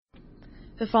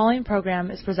The following program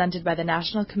is presented by the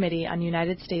National Committee on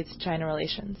United States-China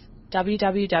Relations,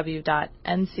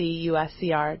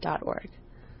 www.ncuscr.org.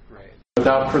 Great.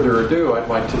 Without further ado, I'd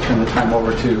like to turn the time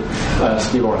over to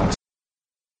Steve Orlins.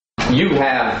 You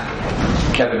have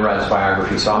Kevin Rudd's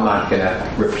biography, so I'm not going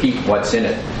to repeat what's in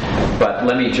it. But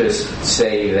let me just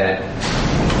say that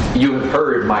you have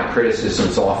heard my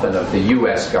criticisms often of the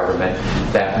U.S. government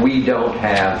that we don't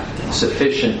have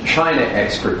sufficient China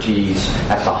expertise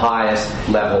at the highest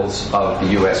levels of the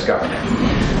U.S. government.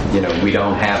 You know, we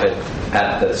don't have it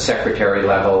at the secretary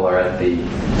level or at the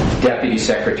deputy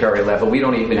secretary level. We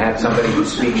don't even have somebody who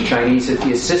speaks Chinese at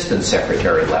the assistant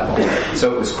secretary level.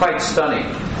 So it was quite stunning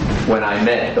when I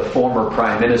met the former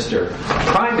Prime Minister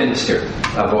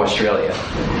of Australia,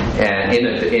 and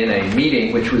in a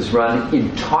meeting which was run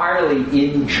entirely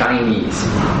in Chinese,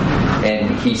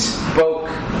 and he spoke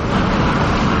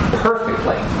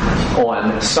perfectly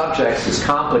on subjects as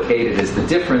complicated as the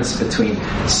difference between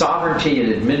sovereignty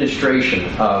and administration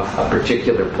of a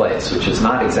particular place, which is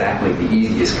not exactly the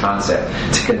easiest concept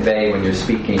to convey when you're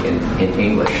speaking in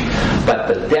English. But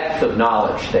the depth of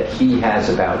knowledge that he has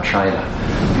about China,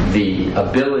 the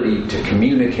ability to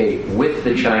communicate with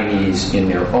the Chinese in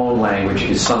their own language,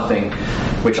 is something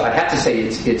which I have to say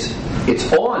it's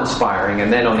awe-inspiring.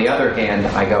 And then on the other hand,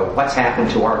 I go, what's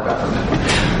happened to our government?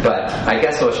 But I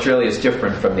guess Australia is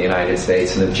different from the United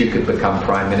States, and that you could become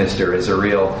Prime Minister is a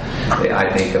real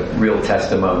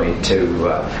testimony to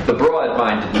the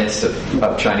broad-mindedness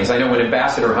of Chinese. I know when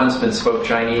Ambassador Huntsman spoke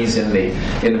Chinese in the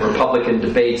Republican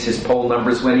debates, his poll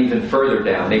numbers went even further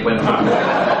down. They went from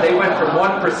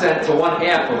 1% to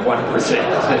 1/2 of 1%.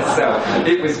 So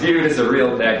it was viewed as a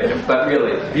real negative. But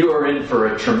really, you are in for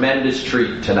a tremendous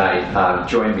treat tonight.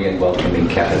 Join me in welcoming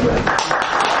Kevin Rudd.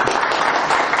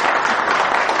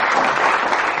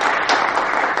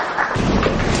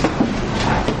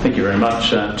 Thank you very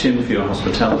much, Tim, for your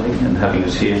hospitality and having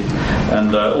us here,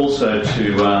 and also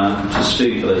to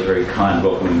Steve for those very kind,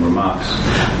 welcoming remarks.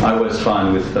 I always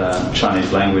find with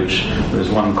Chinese language there's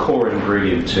one core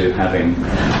ingredient to having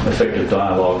effective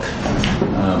dialogue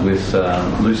with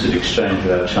lucid exchange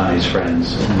with our Chinese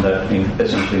friends, and that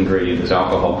essential ingredient is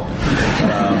alcohol.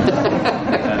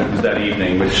 And it was that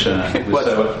evening which was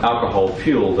so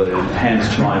alcohol-fueled that it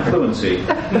enhanced my fluency.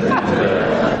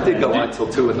 It did go on until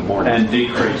 2 in the morning. And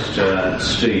decreased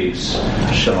Steve's,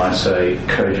 shall I say,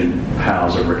 cogent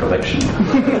powers of recollection.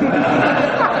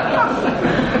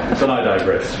 But I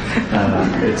digress.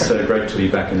 It's great to be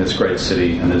back in this great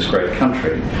city and this great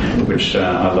country, which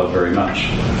I love very much.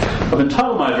 I've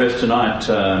entitled my address tonight,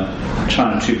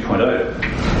 China 2.0,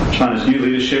 China's new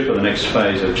leadership and the next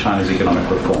phase of China's economic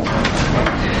reform.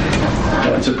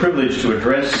 It's a privilege to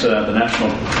address the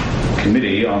National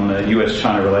Committee on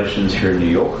U.S.-China Relations here in New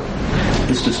York.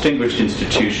 This distinguished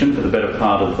institution, for the better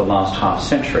part of the last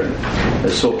half-century,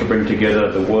 has sought to bring together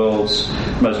the world's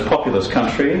most populous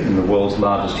country and the world's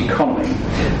largest economy,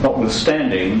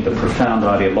 notwithstanding the profound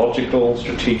ideological,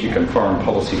 strategic and foreign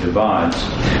policy divides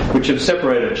which have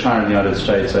separated China and the United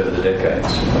States over the decades.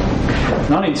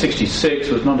 1966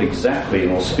 was not exactly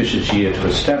an auspicious year to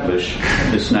establish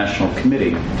this national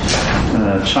committee.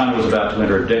 China was about to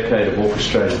enter a decade of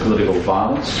orchestrated political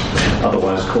violence,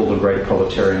 otherwise called the Great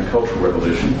Proletarian Cultural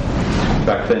Revolution.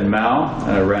 Back then, Mao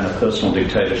ran a personal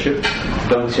dictatorship.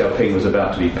 Deng Xiaoping was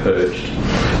about to be purged,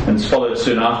 and was followed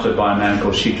soon after by a man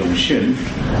called Xi Jinping,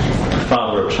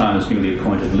 father of China's newly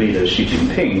appointed leader, Xi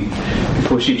Jinping,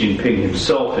 before Xi Jinping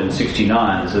himself in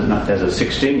 1969, as a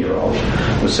 16-year-old,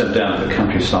 was sent down to the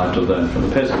countryside to learn from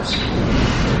the peasants.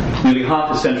 Nearly half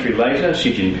a century later,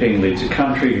 Xi Jinping leads a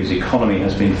country whose economy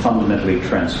has been fundamentally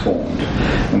transformed,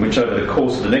 and which over the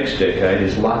course of the next decade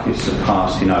is likely to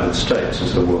surpass the United States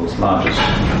as the world's largest.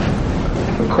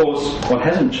 Of course, what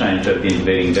hasn't changed over the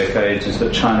intervening decades is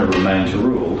that China remains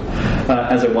ruled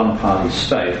as a one-party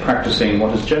state, practicing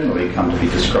what has generally come to be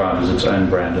described as its own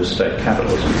brand of state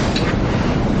capitalism.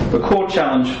 The core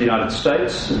challenge for the United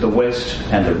States, the West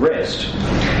and the rest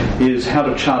is how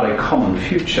to chart a common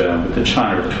future with the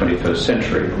China of the 21st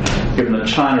century, given that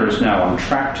China is now on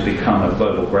track to become a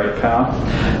global great power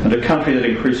and a country that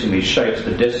increasingly shapes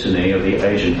the destiny of the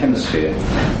Asian hemisphere,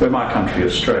 where my country,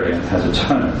 Australia, has its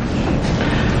home.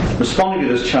 Responding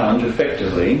to this challenge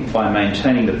effectively by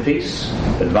maintaining the peace,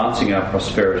 advancing our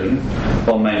prosperity,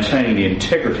 while maintaining the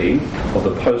integrity of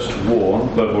the post-war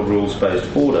global rules-based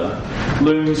order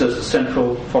looms as the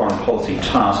central foreign policy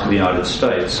task of the United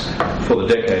States for the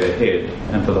decade ahead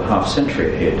and for the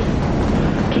half-century ahead.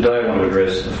 Today I want to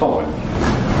address the following.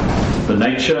 The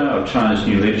nature of China's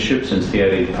new leadership since the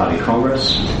 18th Party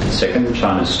Congress. Second,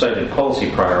 China's stated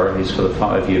policy priorities for the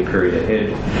 5-year period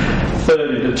ahead.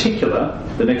 Third, in particular,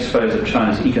 the next phase of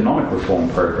China's economic reform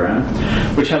program,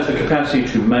 which has the capacity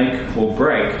to make or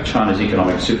break China's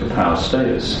economic superpower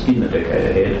status in the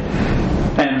decade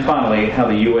ahead. And finally, how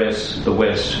the US, the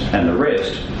West and the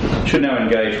rest should now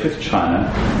engage with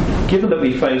China, given that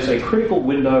we face a critical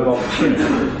window of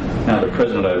opportunity now that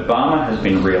President Obama has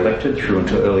been re-elected through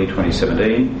into early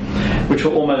 2017, which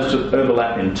will almost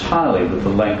overlap entirely with the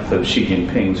length of Xi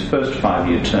Jinping's first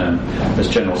 5-year term as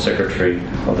General Secretary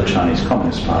of the Chinese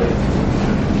Communist Party.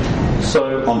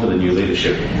 So, on to the new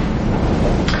leadership.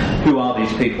 Who are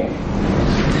these people?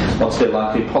 What's their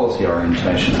likely policy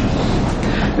orientation?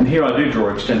 And here I do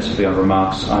draw extensively on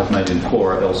remarks I've made in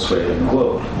fora elsewhere in the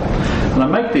world. And I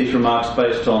make these remarks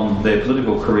based on their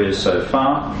political careers so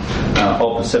far,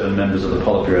 of the 7 members of the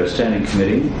Politburo Standing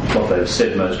Committee, what they've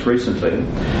said most recently,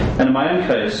 and in my own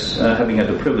case, having had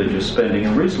the privilege of spending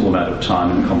a reasonable amount of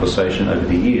time in conversation over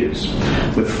the years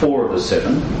with 4 of the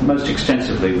 7, most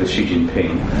extensively with Xi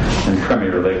Jinping and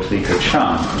Premier-elect Li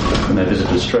Keqiang when they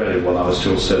visited Australia while I was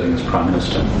still serving as Prime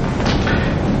Minister.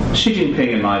 Xi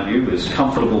Jinping, in my view, is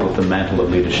comfortable with the mantle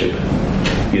of leadership.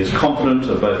 He is confident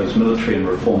of both his military and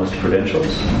reformist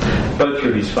credentials, both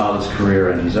through his father's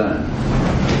career and his own.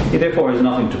 He therefore has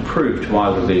nothing to prove to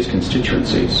either of these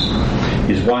constituencies.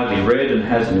 He is widely read and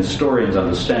has an historian's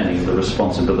understanding of the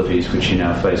responsibilities which he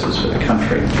now faces for the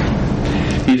country.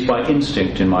 He is by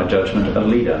instinct, in my judgment, a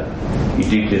leader. He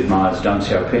deeply admires Deng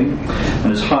Xiaoping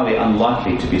and is highly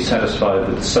unlikely to be satisfied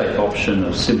with the safe option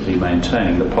of simply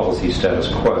maintaining the policy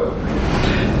status quo.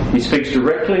 He speaks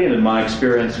directly and, in my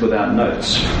experience, without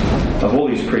notes. Of all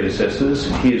his predecessors,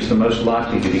 he is the most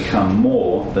likely to become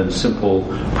more than simple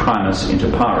primus inter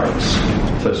pares,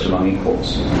 first among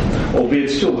equals, albeit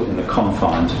still within the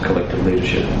confines of collective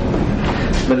leadership.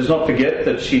 Let us not forget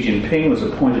that Xi Jinping was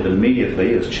appointed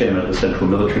immediately as chairman of the Central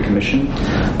Military Commission,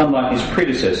 unlike his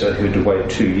predecessor who had to wait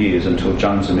 2 years until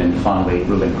Jiang Zemin finally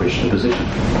relinquished the position.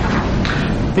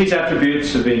 These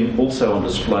attributes have been also on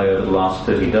display over the last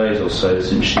 30 days or so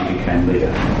since Xi became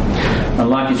leader.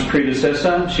 Unlike his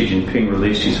predecessor, Xi Jinping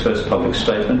released his first public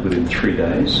statement within 3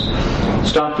 days,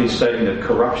 starkly stating that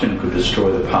corruption could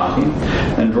destroy the party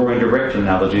and drawing direct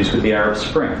analogies with the Arab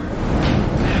Spring.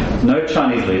 No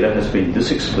Chinese leader has been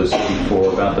this explicit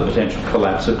before about the potential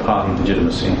collapse of party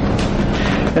legitimacy.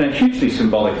 In a hugely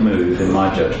symbolic move, in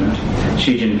my judgment,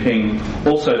 Xi Jinping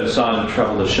also decided to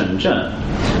travel to Shenzhen,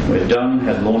 where Deng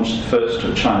had launched the first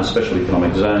of China's special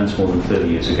economic zones more than 30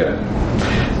 years ago.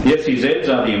 The SEZs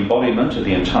are the embodiment of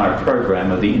the entire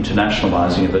program of the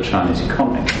internationalizing of the Chinese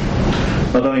economy.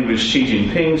 Not only was Xi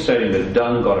Jinping stating that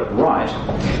Deng got it right,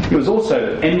 he was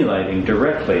also emulating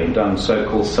directly Deng's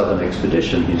so-called Southern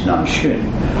Expedition, his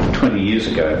Nanxun, 20 years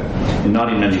ago. In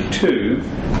 1992,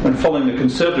 when following the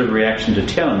conservative reaction to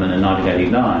Tiananmen in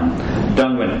 1989,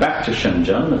 Deng went back to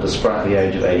Shenzhen at the sprightly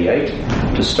age of 88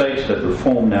 to state that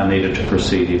reform now needed to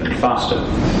proceed even faster.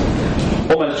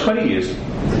 Almost 20 years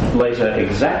later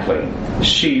exactly,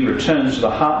 Xi returns to the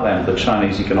heartland of the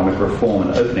Chinese economic reform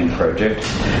and opening project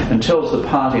and tells the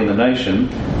party and the nation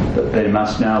that there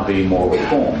must now be more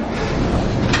reform.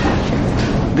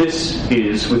 This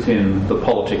is, within the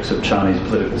politics of Chinese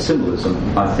political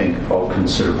symbolism, I think, of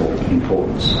considerable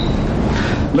importance.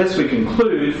 Lest we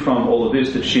conclude from all of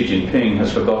this that Xi Jinping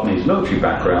has forgotten his military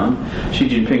background, Xi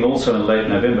Jinping also in late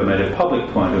November made a public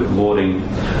point of lauding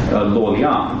Luo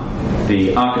Liang,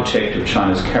 the architect of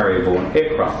China's carrier-borne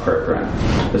aircraft program,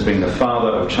 as being the father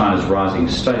of China's rising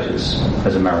status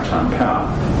as a maritime power.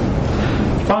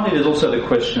 Finally, there's also the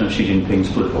question of Xi Jinping's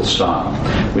political style,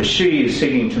 which Xi is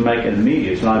seeking to make an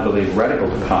immediate and, I believe, radical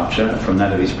departure from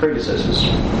that of his predecessors.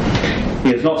 He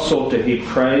has not sought to heap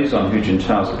praise on Hu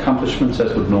Jintao's accomplishments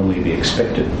as would normally be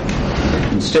expected.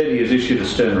 Instead, he has issued a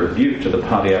stern rebuke to the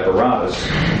party apparatus,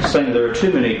 saying that there are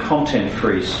too many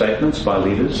content-free statements by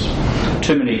leaders,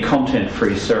 too many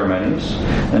content-free ceremonies,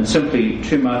 and simply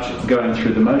too much going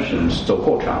through the motions,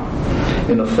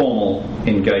 in the formal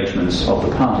engagements of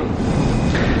the party.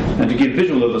 And to give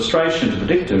visual illustration to the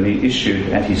dictum he issued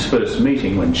at his first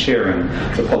meeting when chairing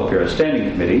the Politburo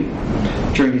Standing Committee,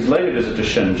 during his later visit to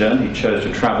Shenzhen, he chose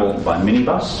to travel by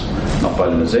minibus, not by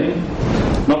limousine,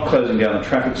 not closing down the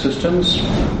traffic systems,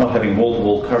 not having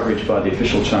wall-to-wall coverage by the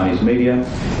official Chinese media,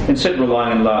 instead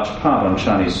relying in large part on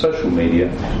Chinese social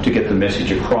media to get the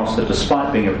message across that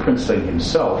despite being a princeling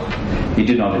himself, he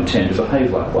did not intend to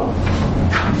behave like one.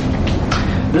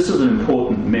 This is an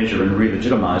important measure in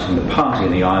re-legitimising the party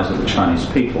in the eyes of the Chinese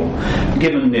people,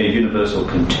 given their universal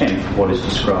contempt for what is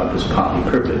described as party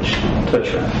privilege,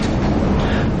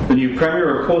 The new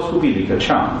Premier, of course, will be Li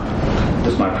Keqiang. It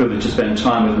is my privilege to spend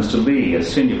time with Mr. Li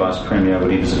as Senior Vice Premier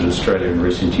when he visited Australia in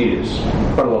recent years.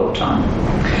 Quite a lot of time.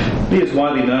 Li is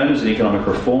widely known as an economic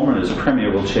reformer, and as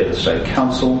Premier will chair the State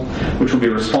Council, which will be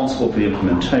responsible for the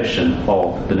implementation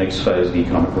of the next phase of the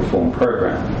economic reform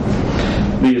program.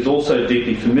 Li is also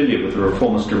deeply familiar with the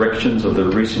reformist directions of the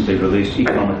recently released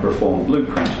Economic Reform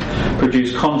Blueprint,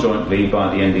 produced conjointly by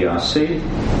the NDRC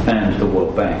and the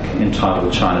World Bank,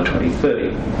 entitled China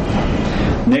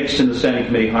 2030. Next in the Standing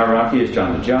Committee hierarchy is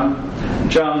Zhang Lijiang.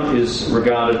 Zhang is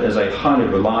regarded as a highly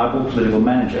reliable political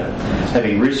manager,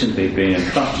 having recently been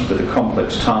entrusted with the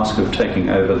complex task of taking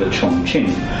over the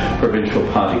Chongqing Provincial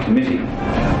Party Committee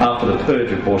after the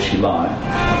purge of Bo Xilai,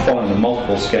 following the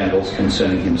multiple scandals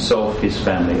concerning himself, his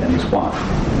family and his wife.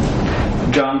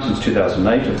 Zhang, since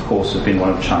 2008, of course, has been one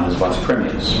of China's vice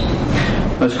premiers.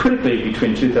 Most critically,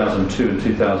 between 2002 and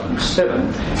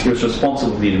 2007, he was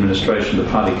responsible for the administration of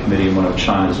the party committee in one of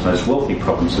China's most wealthy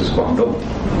provinces, Guangdong.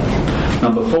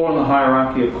 Number 4 on the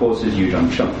hierarchy, of course, is Yu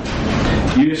Zhongcheng.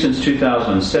 Yu, since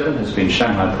 2007, has been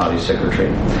Shanghai Party Secretary,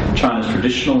 China's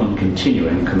traditional and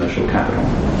continuing commercial capital.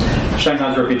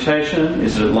 Shanghai's reputation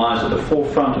is that it lies at the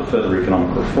forefront of further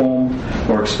economic reform,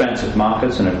 more expansive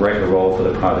markets and a greater role for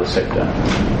the private sector.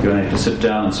 You only have to sit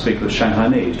down and speak with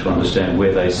Shanghainese to understand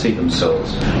where they see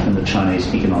themselves in the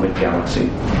Chinese economic galaxy,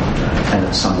 and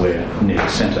it's somewhere near the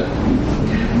centre.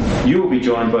 Yu will be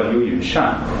joined by Liu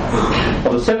Yunshan.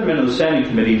 Of the 7 men of the Standing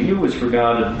Committee, Liu is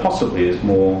regarded possibly as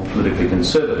more politically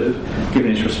conservative,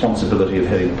 given his responsibility of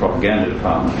heading the propaganda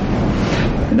department.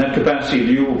 In that capacity,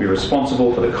 Liu will be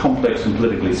responsible for the complex and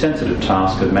politically sensitive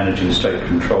task of managing state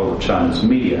control of China's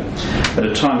media at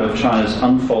a time of China's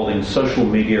unfolding social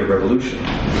media revolution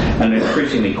and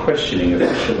increasingly questioning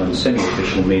official and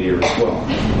semi-official media as well.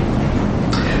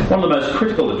 One of the most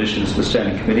critical additions to the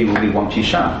Standing Committee will be Wang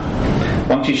Qishan.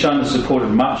 Wang Qishan has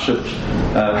supported much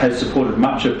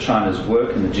of China's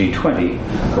work in the G20,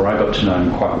 where I got to know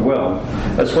him quite well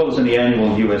as in the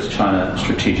annual US-China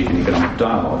Strategic and Economic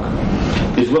Dialogue.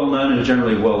 He is well known and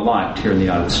generally well liked here in the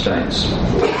United States.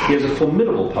 He has a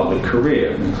formidable public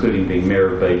career, including being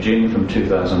mayor of Beijing from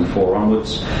 2004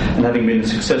 onwards, and having been a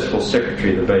successful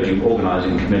secretary of the Beijing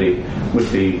Organizing Committee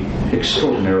with the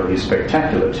extraordinarily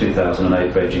spectacular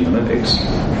 2008 Beijing Olympics.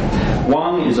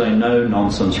 Wang is a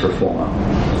no-nonsense reformer.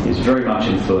 He is very much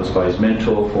influenced by his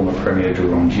mentor, former Premier Zhu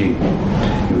Rongji.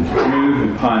 He was Zhu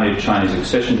who pioneered China's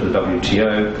accession to the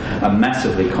WTO, a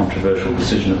massively controversial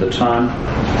decision at the time.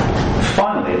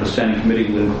 Finally, the Standing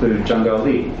Committee will include Zhang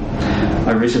Gaoli.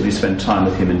 I recently spent time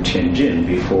with him in Tianjin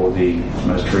before the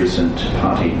most recent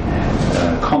party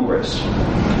congress.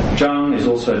 Zhang is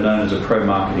also known as a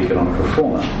pro-market economic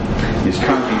reformer. He is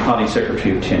currently Party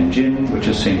Secretary of Tianjin, which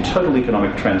has seen total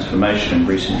economic transformation in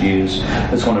recent years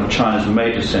as one of China's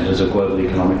major centres of global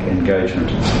economic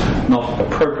engagement, not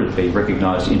appropriately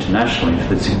recognised internationally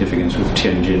for the significance which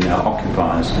Tianjin now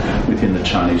occupies within the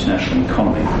Chinese national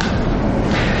economy.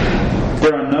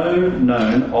 There are no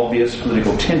known obvious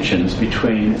political tensions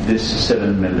between this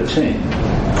 7-member team.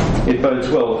 It bodes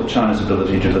well for China's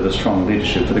ability to deliver strong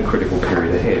leadership for the critical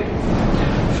period ahead.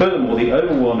 Furthermore, the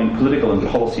overwhelming political and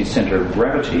policy centre of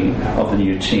gravity of the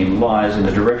new team lies in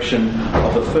the direction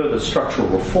of a further structural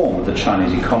reform of the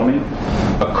Chinese economy,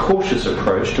 a cautious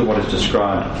approach to what is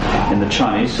described in the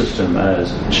Chinese system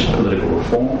as political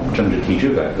reform, 政治体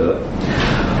制改革,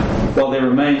 while there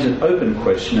remains an open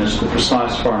question as to the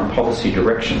precise foreign policy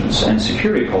directions and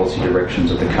security policy directions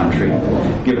of the country,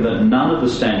 given that none of the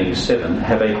Standing 7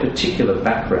 have a particular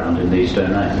background in these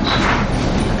domains.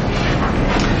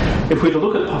 If we're to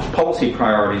look at policy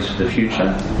priorities for the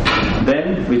future,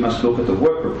 then we must look at the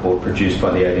work report produced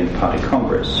by the 18th Party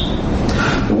Congress.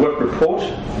 The work report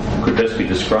could best be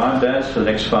described as, for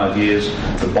the next 5 years,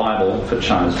 the Bible for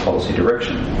China's policy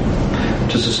direction.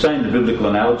 To sustain the biblical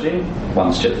analogy,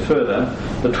 one step further,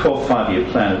 the 12th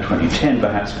five-year plan of 2010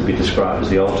 perhaps could be described as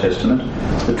the Old Testament,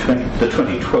 the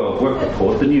 2012 work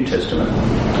report, the New Testament.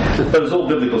 But as all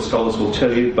biblical scholars will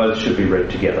tell you, both should be read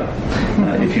together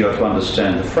if you are to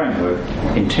understand the framework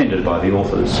intended by the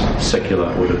authors,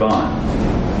 secular or divine.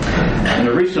 In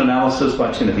a recent analysis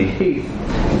by Timothy Heath,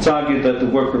 it's argued that the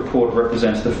work report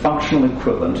represents the functional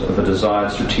equivalent of a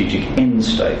desired strategic end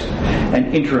state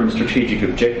and interim strategic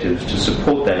objectives to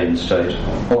support that end state,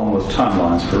 along with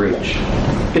timelines for each.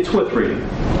 It's worth reading.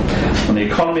 On the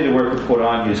economy, the work report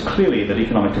argues clearly that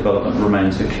economic development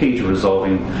remains the key to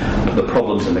resolving the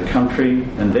problems in the country,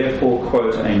 and therefore,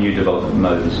 quote, a new development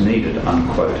mode is needed,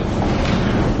 unquote.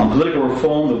 On political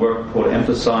reform, the work report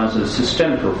emphasises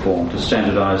systemic reform to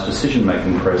standardise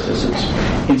decision-making processes,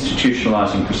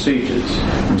 institutionalising procedures,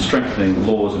 and strengthening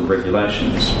laws and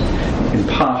regulations, in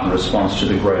part in response to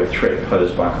the grave threat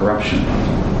posed by corruption.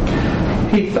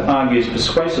 Heath argues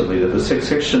persuasively that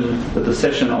the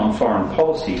section on foreign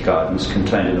policy guidance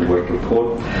contained in the work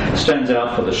report stands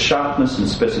out for the sharpness and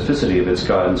specificity of its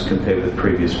guidance compared with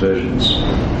previous versions.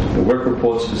 The work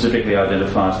report specifically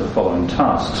identifies the following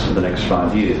tasks for the next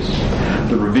 5 years: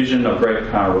 the revision of great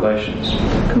power relations,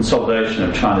 consolidation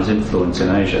of China's influence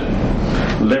in Asia,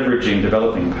 leveraging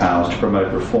developing powers to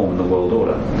promote reform in the world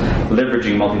order,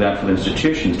 leveraging multilateral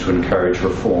institutions to encourage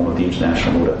reform of the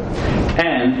international order,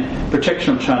 and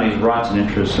protection of Chinese rights and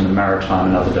interests in the maritime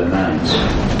and other domains.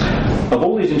 Of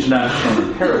all these international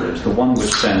imperatives, the one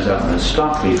which stands out most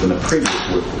starkly from the previous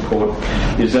work report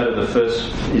is that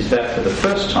for the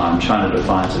first time China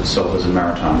defines itself as a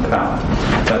maritime power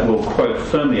that will, quote,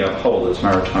 firmly uphold its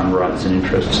maritime rights and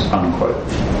interests, unquote.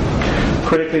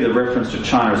 Critically, the reference to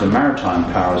China as a maritime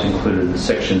power is included in the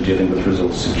section dealing with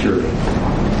resource security.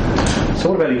 So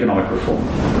what about economic reform?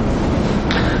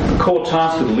 The core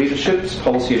task of the leadership's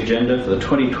policy agenda for the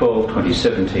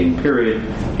 2012-2017 period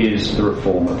is the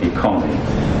reform of the economy,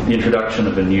 the introduction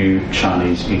of a new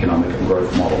Chinese economic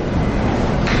growth model.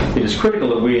 It is critical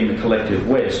that we in the collective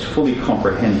West fully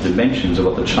comprehend the dimensions of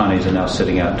what the Chinese are now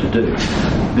setting out to do.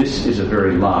 This is a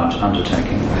very large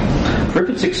undertaking. For if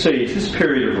it succeeds, this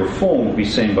period of reform will be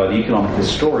seen by the economic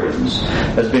historians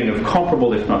as being of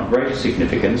comparable, if not greater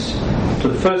significance to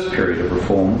the first period of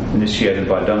reform initiated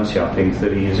by Deng Xiaoping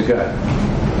 30 years ago.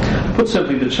 Put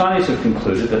simply, the Chinese have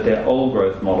concluded that their old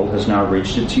growth model has now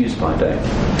reached its use-by date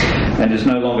and is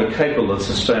no longer capable of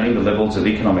sustaining the levels of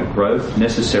economic growth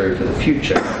necessary for the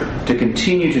future to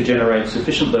continue to generate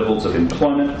sufficient levels of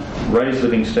employment, raise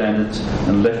living standards,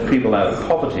 and lift people out of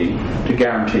poverty to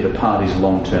guarantee the party's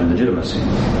long-term legitimacy.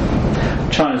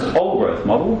 China's old growth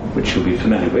model, which you'll be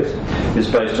familiar with, is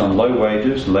based on low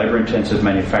wages, labour-intensive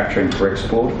manufacturing for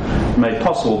export, made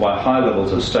possible by high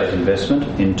levels of state investment,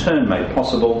 in turn made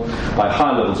possible by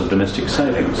high levels of domestic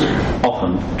savings,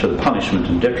 often to the punishment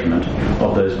and detriment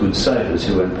of those good savers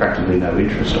who earn practically no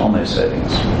interest on their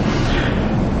savings.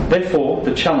 Therefore,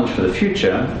 the challenge for the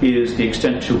future is the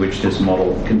extent to which this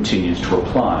model continues to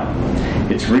apply.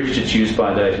 It's reached its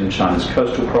use-by date in China's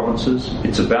coastal provinces,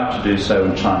 it's about to do so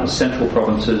in China's central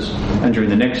provinces, and during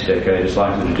the next decade is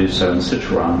likely to do so in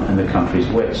Sichuan and the country's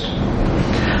west.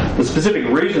 The specific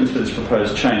reasons for this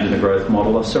proposed change in the growth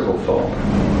model are several-fold.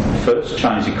 First,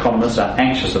 Chinese economists are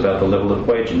anxious about the level of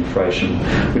wage inflation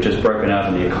which has broken out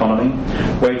in the economy,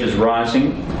 wages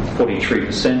rising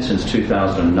 43% since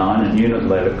 2009 and unit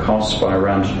labour costs by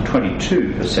around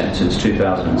 22% since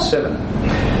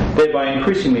 2007, thereby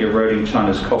increasingly eroding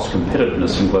China's cost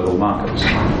competitiveness in global markets.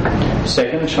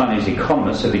 Second, Chinese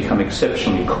economists have become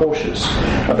exceptionally cautious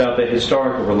about their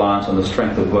historical reliance on the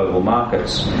strength of global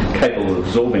markets, capable of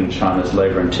absorbing China's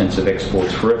labour-intensive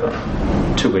exports forever,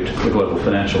 to wit, the global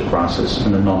financial crisis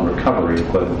and the non-recovery of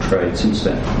global trade since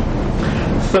then.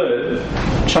 Third,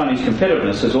 Chinese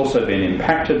competitiveness has also been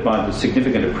impacted by the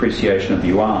significant appreciation of the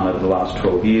yuan over the last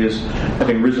 12 years,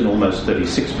 having risen almost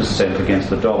 36% against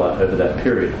the dollar over that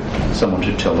period. Someone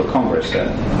should tell the Congress that.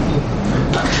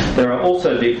 There are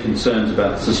also deep concerns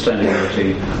about the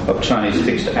sustainability of Chinese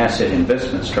fixed asset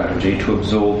investment strategy to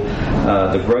absorb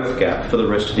the growth gap for the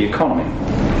rest of the economy.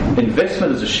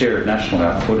 Investment as a share of national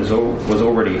output was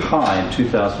already high in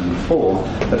 2004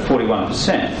 at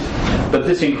 41%, but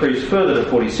this increased further to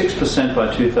 46%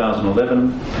 by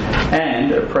 2011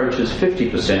 and approaches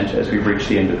 50% as we reach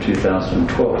the end of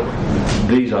 2012.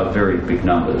 These are very big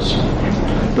numbers.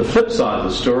 The flip side of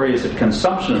the story is that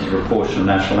consumption as a proportion of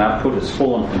national output has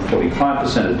fallen from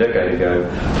 45% a decade ago to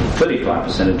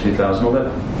 35% in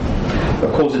 2011.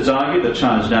 Of course, it's argued that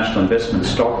China's national investment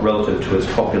stock relative to its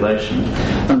population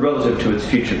and relative to its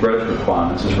future growth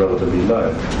requirements is relatively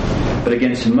low. But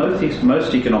against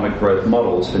most economic growth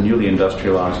models for newly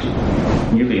industrialising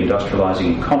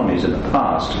economies in the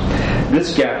past,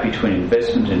 this gap between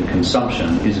investment and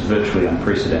consumption is virtually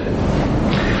unprecedented.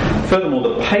 Furthermore,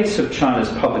 the pace of China's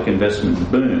public investment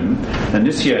boom,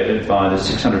 initiated by the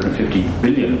 $650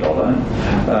 billion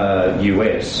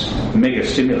US mega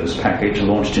stimulus package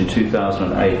launched in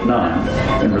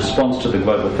 2008-9 in response to the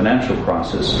global financial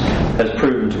crisis, has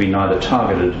proven to be neither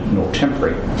targeted nor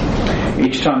temporary.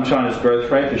 Each time China's China's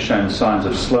growth rate has shown signs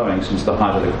of slowing since the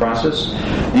height of the crisis,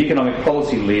 the economic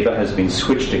policy lever has been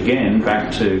switched again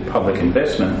back to public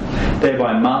investment,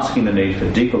 thereby masking the need for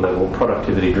deeper level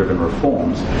productivity-driven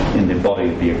reforms in the body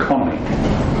of the economy.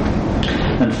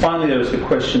 And finally, there is the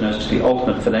question as to the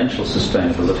ultimate financial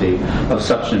sustainability of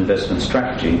such an investment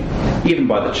strategy, even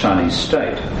by the Chinese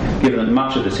state, given that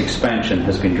much of this expansion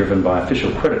has been driven by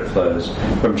official credit flows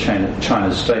from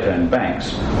China's state-owned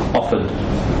banks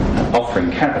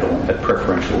offering capital at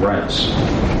preferential rates.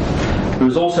 There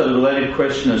is also the related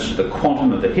question as to the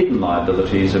quantum of the hidden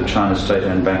liabilities of China's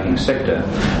state-owned banking sector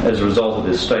as a result of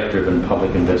this state-driven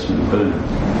public investment boom.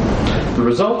 The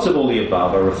results of all the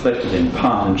above are reflected in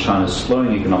part in China's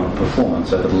slowing economic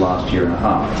performance over the last year and a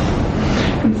half.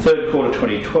 In the third quarter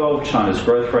 2012, China's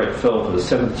growth rate fell for the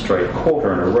seventh straight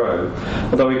quarter in a row,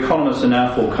 although economists are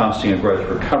now forecasting a growth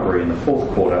recovery in the fourth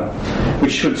quarter,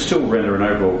 which should still render an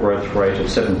overall growth rate of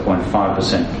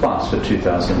 7.5% plus for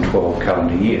 2012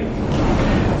 calendar year.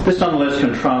 This nonetheless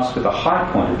contrasts with the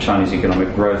high point of Chinese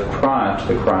economic growth prior to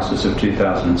the crisis of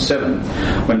 2007,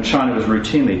 when China was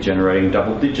routinely generating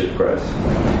double-digit growth.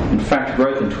 In fact,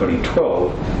 growth in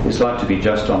 2012 is likely to be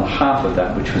just on half of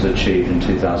that which was achieved in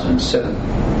 2007.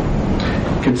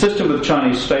 Consistent with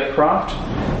Chinese statecraft,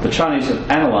 the Chinese have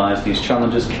analysed these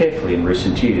challenges carefully in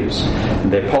recent years,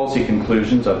 and their policy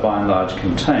conclusions are by and large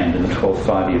contained in the 12th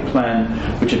Five-Year Plan,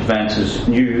 which advances a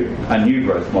new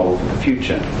growth model for the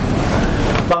future.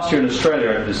 Last year in Australia,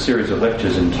 I did a series of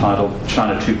lectures entitled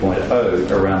China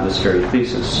 2.0 around this very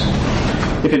thesis.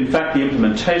 If in fact the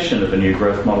implementation of a new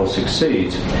growth model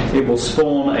succeeds, it will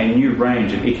spawn a new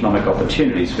range of economic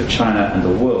opportunities for China and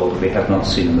the world that we have not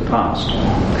seen in the past.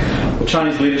 The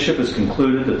Chinese leadership has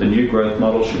concluded that the new growth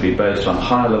model should be based on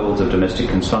higher levels of domestic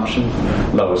consumption,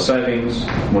 lower savings,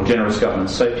 more generous government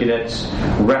safety nets,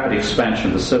 rapid expansion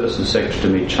of the services sector to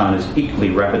meet China's equally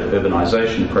rapid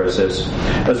urbanisation process,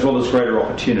 as well as greater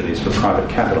opportunities for private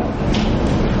capital.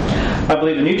 I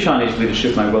believe the new Chinese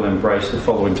leadership may well embrace the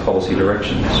following policy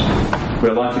directions. We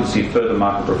are likely to see further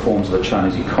market reforms of the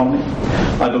Chinese economy.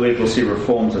 I believe we'll see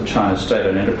reforms of China's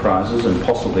state-owned enterprises and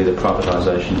possibly the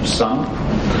privatisation of some.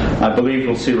 I believe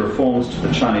we'll see reforms to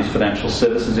the Chinese financial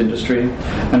services industry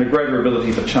and a greater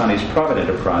ability for Chinese private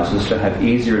enterprises to have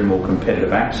easier and more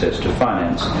competitive access to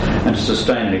finance and to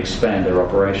sustain and expand their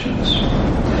operations.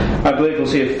 I believe we'll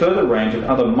see a further range of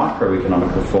other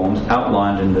microeconomic reforms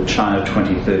outlined in the China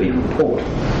 2030 report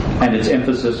and its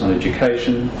emphasis on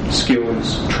education,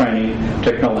 skills, training,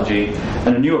 technology,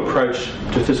 and a new approach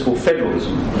to fiscal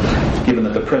federalism, given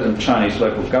that the present Chinese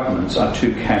local governments are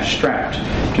too cash-strapped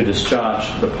to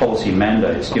discharge the policy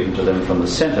mandates given to them from the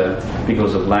centre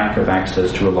because of lack of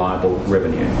access to reliable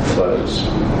revenue flows.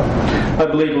 I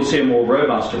believe we'll see a more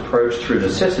robust approach through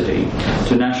necessity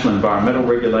to national environmental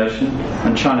regulation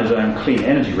and China's own clean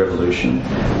energy revolution,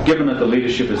 given that the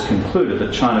leadership has concluded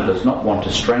that China does not want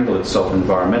to strangle itself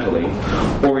environmentally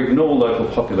or ignore local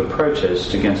popular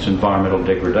protests against environmental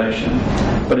degradation,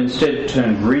 but instead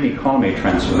turn green economy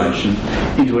transformation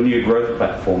into a new growth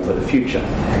platform for the future.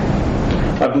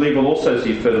 I believe we'll also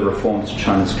see further reforms to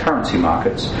China's currency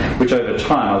markets, which over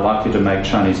time are likely to make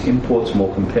Chinese imports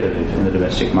more competitive in the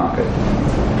domestic market.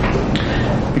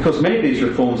 Because many of these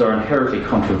reforms are inherently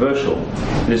controversial,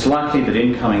 it is likely that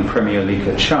incoming Premier Li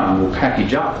Keqiang will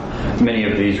package up many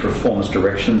of these reformist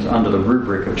directions under the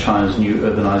rubric of China's new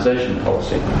urbanisation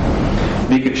policy.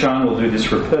 Li Keqiang will do this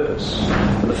for a purpose.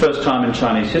 For the first time in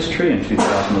Chinese history, in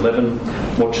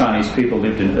 2011, more Chinese people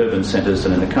lived in urban centres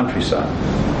than in the countryside.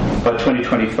 By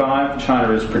 2025,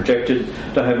 China is projected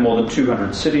to have more than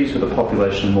 200 cities with a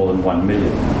population of more than 1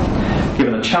 million.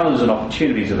 Given the challenges and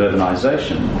opportunities of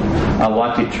urbanisation are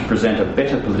likely to present a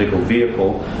better political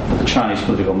vehicle for the Chinese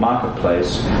political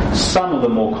marketplace, some of the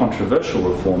more controversial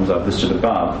reforms I've listed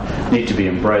above need to be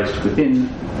embraced within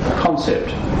the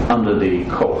concept under the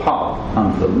Kohao,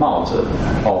 under the Maozi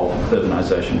of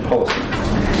urbanisation policy.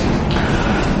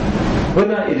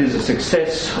 Whether it is a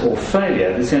success or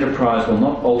failure, this enterprise will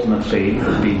not ultimately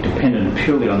be dependent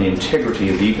purely on the integrity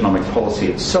of the economic policy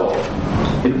itself.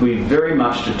 It will be very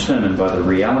much determined by the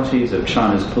realities of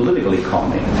China's political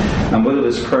economy and whether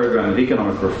this program of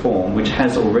economic reform, which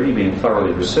has already been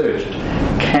thoroughly researched,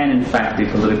 can in fact be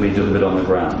politically delivered on the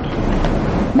ground.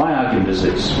 My argument is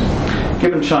this.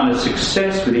 Given China's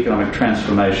success with economic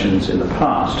transformations in the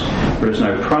past, there is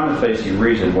no prima facie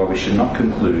reason why we should not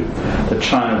conclude that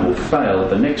China will fail at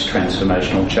the next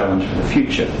transformational challenge for the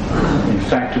future. In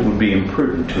fact, it would be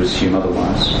imprudent to assume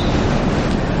otherwise.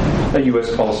 a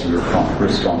US policy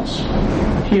response.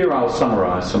 Here I'll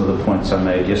summarise some of the points I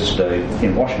made yesterday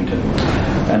in Washington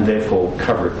and therefore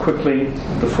cover it quickly.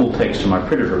 The full text of my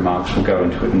printed remarks will go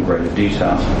into it in greater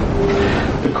detail.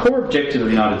 The core objective of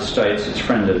the United States, its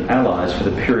friends and allies for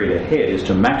the period ahead is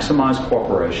to maximise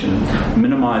cooperation,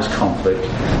 minimise conflict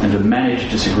and to manage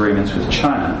disagreements with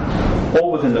China,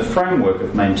 all within the framework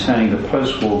of maintaining the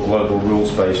post-war global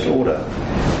rules-based order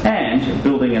and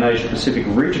building an Asia-Pacific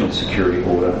regional security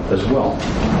order as well.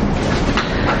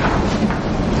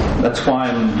 That's why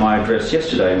in my address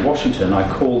yesterday in Washington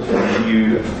I called for a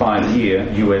new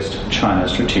 5-year US-China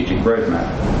strategic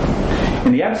roadmap.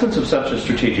 In the absence of such a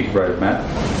strategic roadmap,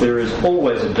 there is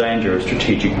always a danger of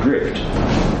strategic drift.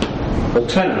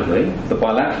 Alternatively, the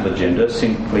bilateral agenda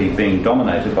simply being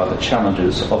dominated by the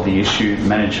challenges of the issue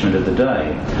management of the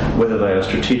day, whether they are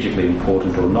strategically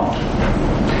important or not.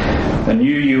 A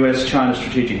new US-China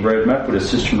strategic roadmap would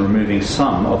assist in removing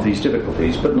some of these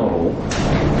difficulties, but not all.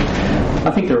 I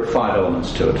think there are 5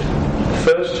 elements to it.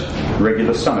 First,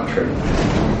 regular symmetry.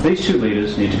 These two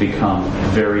leaders need to become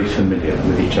very familiar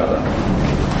with each other.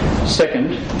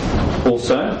 Second,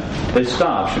 also, their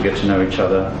staff should get to know each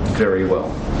other very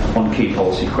well on key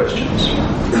policy questions.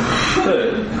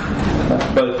 Third,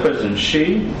 both President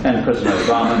Xi and President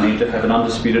Obama need to have an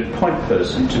undisputed point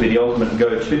person to be the ultimate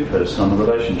go-to person on the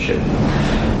relationship.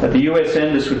 At the US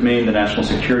end, this would mean the National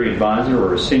Security Advisor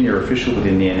or a senior official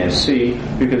within the NSC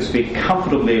who can speak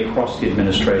comfortably across the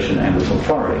administration and with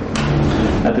authority.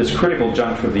 At this critical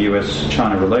juncture of the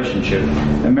US-China relationship,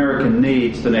 America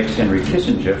needs the next Henry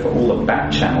Kissinger for all the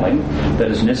back-channeling that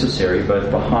is necessary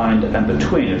both behind and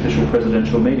between official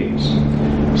presidential meetings.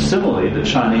 Similarly, the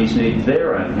Chinese need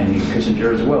their own Henry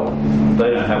Kissinger as well. They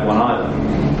don't have one either.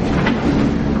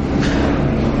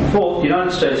 Fourth, the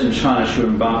United States and China should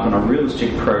embark on a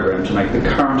realistic program to make the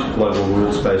current global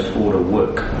rules-based order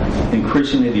work.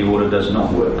 Increasingly, the order does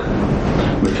not work.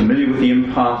 We're familiar with the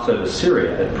impasse over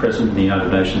Syria at present in the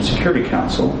United Nations Security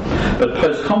Council, but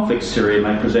post-conflict Syria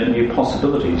may present new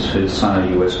possibilities for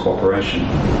Sino-US cooperation.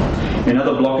 In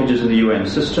other blockages in the UN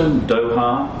system,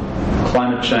 Doha,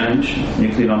 climate change,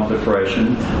 nuclear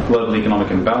non-proliferation, global economic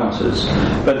imbalances,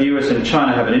 both the US and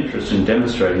China have an interest in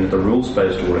demonstrating that the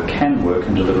rules-based order can work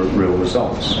and deliver real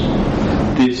results.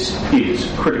 This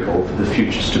is critical for the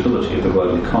future stability of the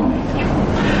global economy.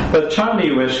 Both China and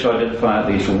the US should identify at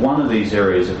least one of these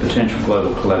areas of potential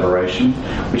global collaboration,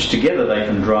 which together they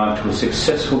can drive to a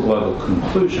successful global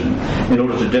conclusion in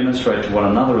order to demonstrate to one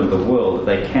another in the world that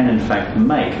they can in fact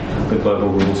make the global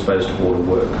rules-based order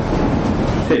work.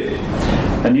 Fifth,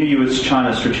 a new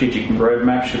US-China strategic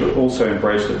roadmap should also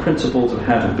embrace the principles of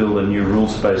how to build a new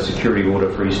rules-based security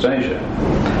order for East Asia.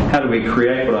 How do we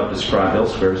create what I've described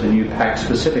elsewhere as a new Pax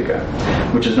Pacifica,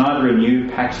 which is neither a new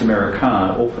Pax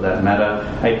Americana or, for that matter,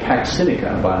 a Pax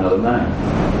Sinica by another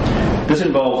name. This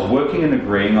involves working and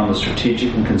agreeing on the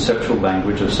strategic and conceptual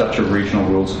language of such a regional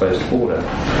rules-based order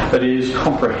that is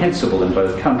comprehensible in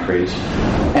both countries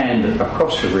and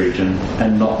across the region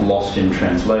and not lost in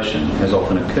translation, as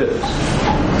often occurs.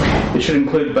 It should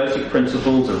include basic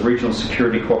principles of regional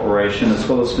security cooperation as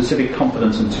well as specific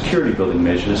competence and security building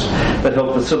measures that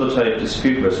help facilitate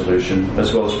dispute resolution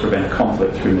as well as prevent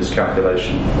conflict through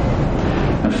miscalculation.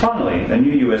 And finally, a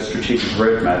new US strategic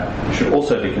roadmap should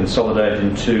also be consolidated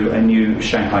into a new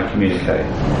Shanghai Communique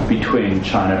between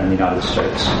China and the United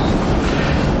States.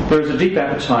 There is a deep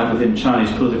appetite within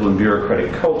Chinese political and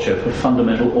bureaucratic culture for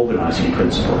fundamental organising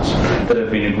principles that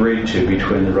have been agreed to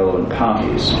between the relevant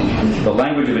parties. The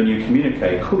language of a new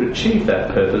communique could achieve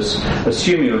that purpose,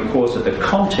 assuming, of course, that the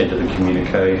content of the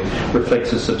communique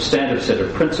reflects a substantive set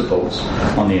of principles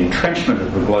on the entrenchment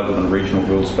of the global and regional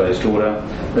rules-based order,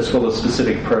 as well as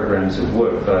specific programs of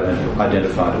work that I've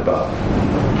identified above.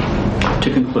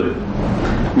 To conclude,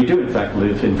 we do in fact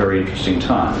live in very interesting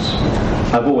times.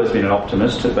 I've always been an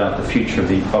optimist about the future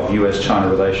of US-China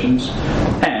relations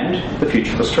and the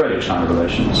future of Australia-China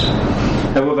relations.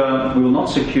 However, we will not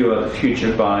secure the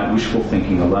future by wishful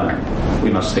thinking alone. We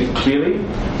must think clearly,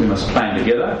 we must plan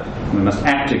together, we must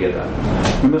act together.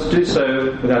 We must do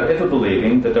so without ever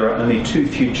believing that there are only two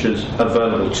futures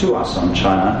available to us on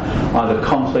China, either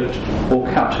conflict or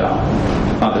kowtow,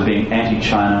 either being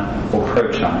anti-China or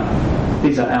pro-China.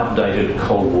 These are outdated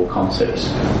Cold War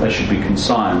concepts. They should be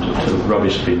consigned to the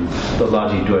rubbish bin, the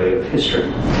la-di-dui of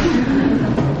history.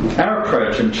 Our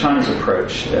approach and China's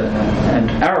approach,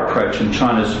 and our approach and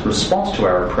China's response to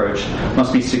our approach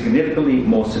must be significantly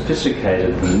more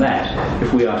sophisticated than that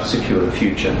if we are to secure the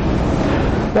future.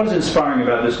 What is inspiring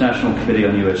about this National Committee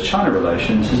on US-China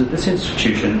Relations is that this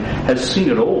institution has seen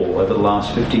it all over the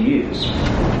last 50 years.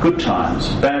 Good times,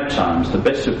 bad times, the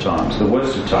best of times, the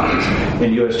worst of times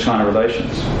in US-China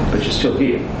relations, but you're still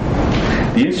here.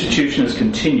 The institution has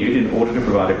continued in order to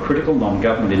provide a critical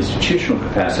non-government institutional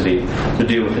capacity to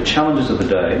deal with the challenges of the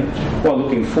day while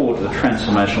looking forward to the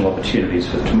transformational opportunities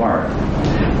for tomorrow.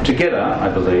 Together, I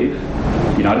believe,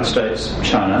 the United States,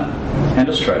 China and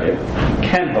Australia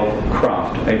can help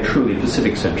craft a truly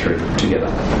Pacific century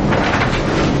together.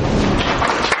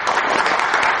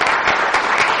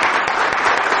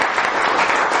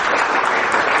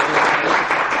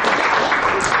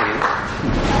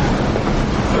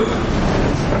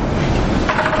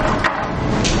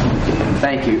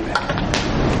 Thank you.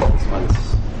 This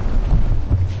one's...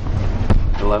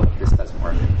 Hello? This doesn't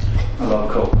work. I love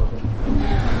cold.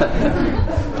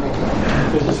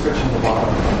 There's a switch at the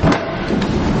bottom.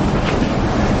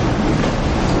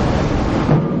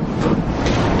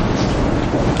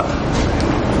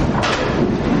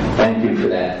 Thank you for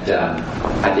that,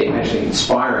 I think, actually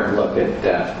inspiring look at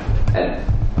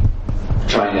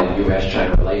China and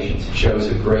U.S.-China relations. It shows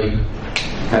a great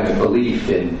kind of belief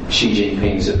in Xi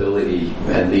Jinping's ability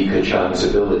and Li Keqiang's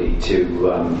ability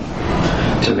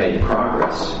to make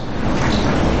progress.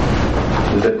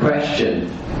 The question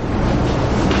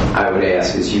I would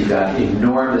ask is, you've got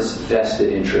enormous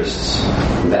vested interests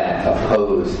that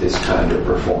oppose this kind of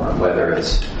reform, whether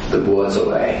it's the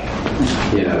Bourgeoisie,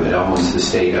 that owns the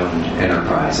state-owned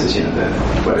enterprises,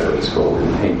 whatever it's called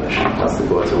in English. What's the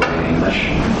Bourgeoisie in English?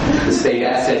 The State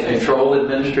Asset Control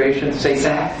Administration, say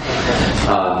SAC.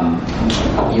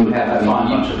 You have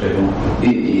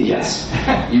yes.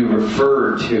 You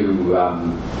refer to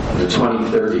the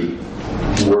 2030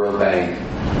 World Bank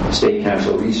State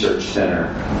Council Research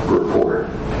Center report.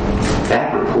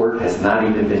 That report has not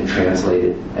even been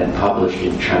translated and published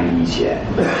in Chinese yet.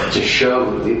 To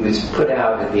show, it was put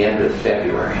out at the end of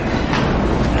February.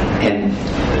 And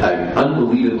an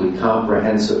unbelievably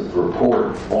comprehensive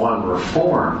report on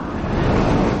reform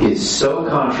is so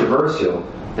controversial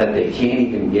that they can't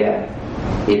even get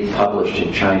it published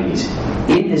in Chinese.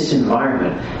 In this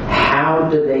environment, how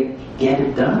do they get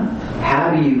it done?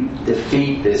 How do you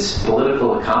defeat this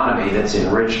political economy that's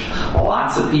enriched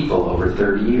lots of people over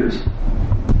 30 years?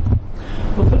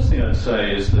 Well, the first thing I'd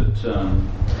say is that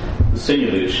the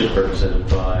senior leadership represented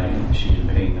by Xi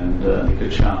Jinping and Li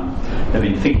Keqiang have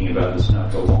been thinking about this now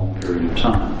for a long period of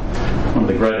time. One of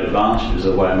the great advantages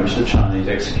of the way in which the Chinese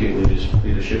execute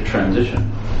leadership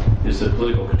transition is that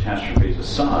political catastrophes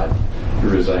aside,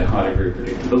 there is a high degree of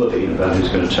predictability about who's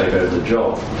going to take over the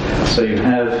job. So you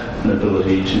have an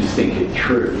ability to think it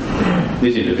through.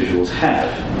 These individuals have,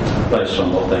 based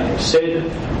on what they have said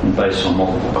and based on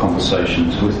multiple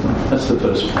conversations with them. That's the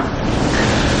first point.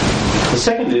 The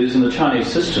second is, in the Chinese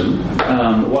system,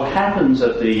 what happens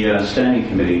at the Standing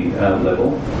Committee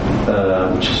level,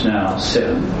 which is now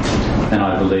 7, and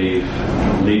I believe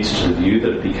leads to the view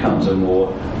that it becomes a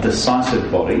more decisive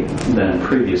body than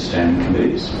previous standing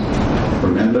committees.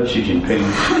 Remember, Xi Jinping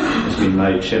has been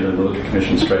made chairman of the Military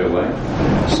Commission straight away.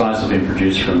 Slides have been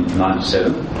produced from 9 to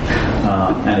 7.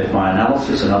 And if my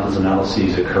analysis and others'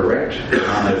 analyses are correct, there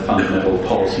are no fundamental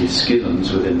policy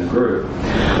schisms within the group.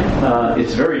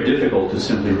 It's very difficult to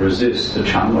simply resist the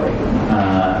Changwei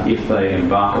if they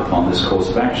embark upon this course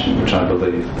of action, which I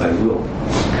believe they will.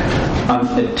 I'm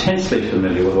intensely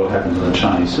familiar with what happens in the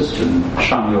Chinese system.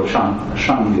 上有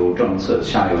政策，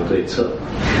下有对策.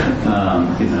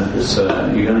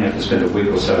 You only have to spend a week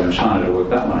or so in China to work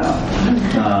that one out.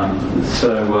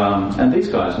 And these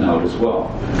guys know it as well.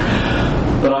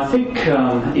 But I think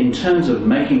in terms of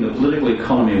making the political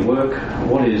economy work,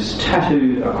 what is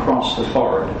tattooed across the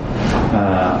forehead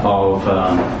of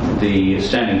the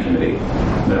Standing Committee,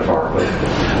 metaphorically,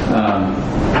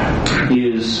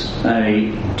 is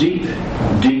a deep,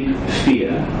 deep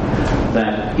fear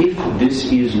that if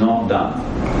this is not done,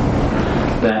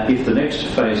 that if the next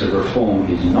phase of reform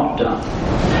is not done,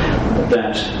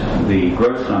 that the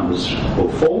growth numbers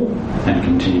will fall and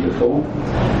continue to fall,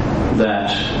 that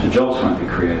the jobs won't be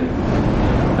created,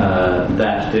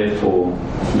 that therefore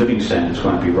living standards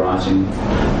won't be rising,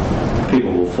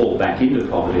 people will fall back into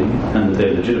poverty and that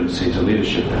their legitimacy as a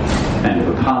leadership and of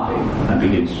a party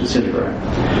begins to disintegrate.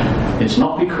 It's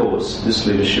not because this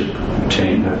leadership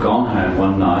team have gone home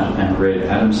one night and read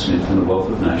Adam Smith and the Wealth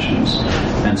of Nations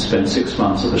and spent 6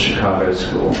 months at the Chicago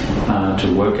School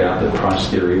to work out that price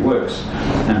theory works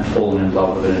and fallen in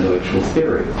love with an intellectual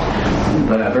theory.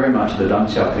 They are very much the Deng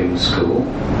Xiaoping school.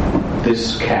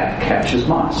 This cat catches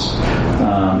mice,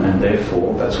 and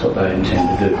therefore that's what they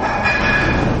intend to do.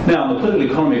 Now, on the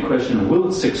political economy question, will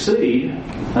it succeed?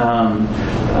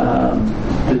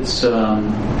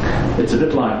 It's a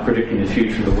bit like predicting the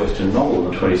future of the Western novel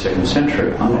in the 22nd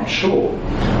century. I'm not sure.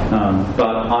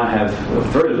 But I have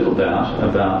very little doubt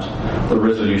about the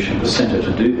resolution of the centre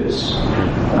to do this.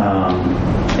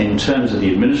 In terms of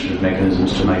the administrative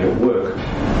mechanisms to make it work,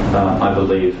 I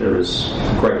believe there is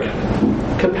great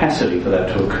capacity for that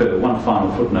to occur. One final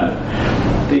footnote.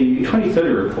 The 2030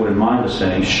 report, in my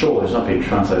understanding, sure has not been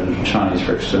translated into Chinese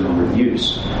for external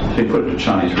use. It's been put into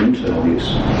Chinese for internal use.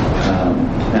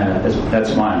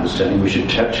 That's my understanding. We should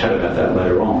chat about that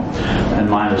later on. And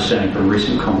my understanding from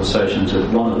recent conversations with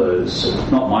one of those,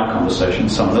 not my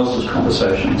conversations, someone else's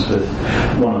conversations with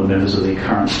one of the members of the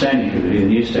current standing committee, the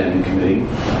new standing committee,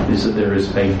 is that there is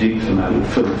a deep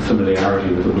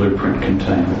familiarity with the blueprint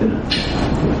contained within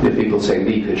it. The people say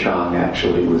Li Keqiang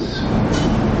actually was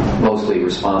mostly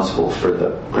responsible for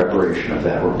the preparation of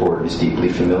that report, is deeply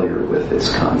familiar with its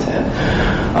content.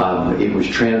 It was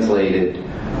translated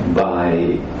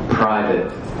by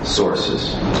private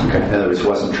sources. Okay. In other words, it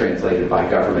wasn't translated by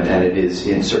government, and it is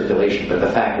in circulation. But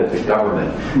the fact that the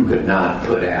government could not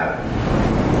put out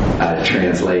a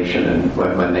translation, and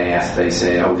when they ask, they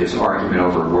say, "Oh, there's argument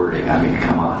over wording." I mean,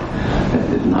 come on,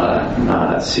 it's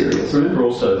not serious. Remember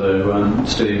also, though,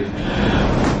 Steve,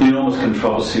 the enormous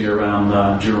controversy around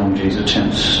Zhirongji's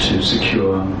attempts to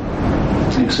secure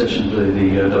accession to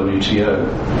the WTO.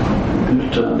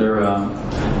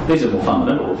 These are more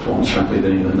fundamental reforms, frankly,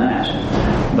 than even that.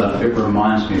 But it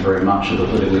reminds me very much of the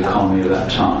political economy of that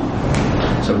time.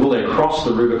 So will they cross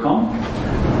the Rubicon?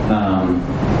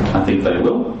 I think they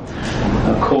will.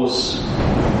 Of course,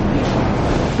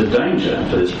 the danger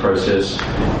to this process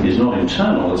is not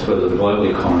internal, it's whether the global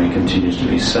economy continues to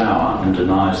be sour and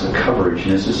denies the coverage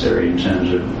necessary in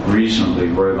terms of reasonably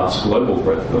robust global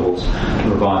growth levels to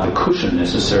provide the cushion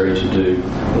necessary to do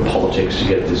the politics to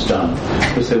get this done.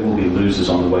 Because there will be losers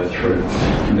on the way through.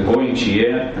 And the Guoying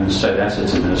Qiye and the State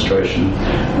Assets Administration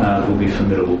will be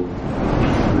formidable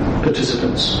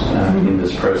participants in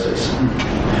this process.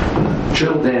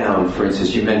 Drill down, for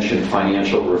instance, you mentioned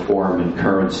financial reform and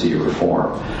currency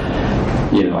reform.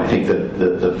 You know, I think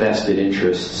the vested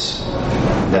interests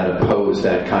that oppose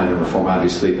that kind of reform,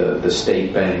 obviously the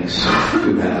state banks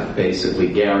who have basically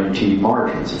guaranteed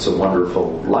margins. It's a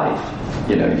wonderful life.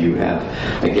 You know, you have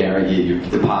a guarantee, your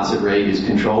deposit rate is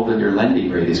controlled and your lending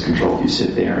rate is controlled. You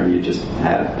sit there and you just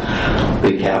have a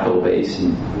big capital base,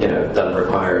 and you know, it doesn't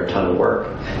require a ton of work.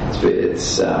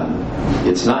 It's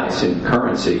nice. In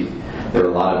currency, there are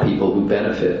a lot of people who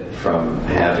benefit from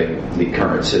having the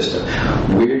current system.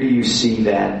 Where do you see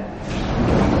that?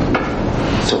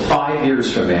 So 5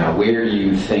 years from now, where do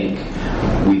you think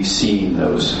we've seen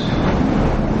those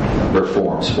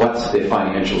reforms? What's the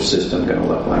financial system going to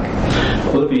look like?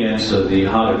 Well, let me answer the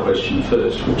harder question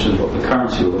first, which is what the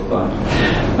currency will look like.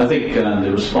 I think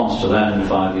the response to that in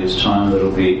 5 years' time,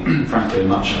 there'll be, frankly, a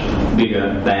much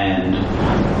bigger band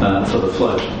for the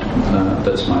float.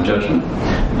 That's my judgment.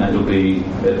 It'll be,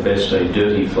 at best, a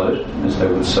dirty float, as they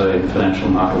would say in financial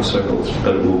market circles,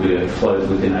 but it will be a float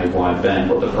within a wide band.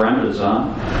 What the parameters are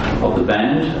of the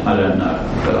band, I don't know,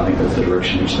 but I think that's the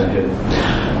direction in which they're headed.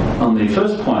 On the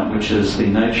first point, which is the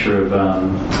nature of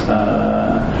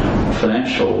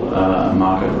financial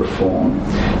market reform,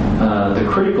 the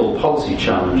critical policy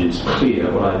challenge is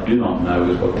clear. What I do not know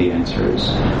is what the answer is.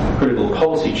 The critical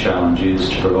policy challenge is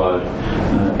to provide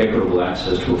equitable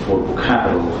access to affordable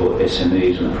capital for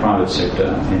SMEs and the private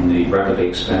sector, in the rapidly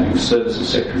expanding services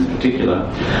sector in particular,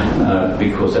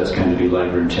 because that's going to be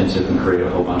labour intensive and create a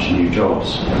whole bunch of new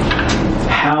jobs.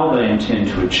 How they intend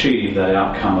to achieve that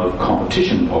outcome of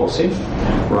competition policy,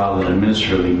 rather than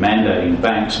administratively mandating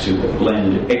banks to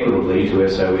lend equitably to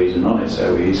SOEs and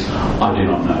non-SOEs, I do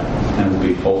not know, and it would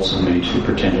be false of me to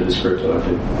pretend to this group that I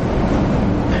do.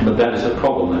 But that is a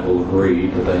problem that we'll agree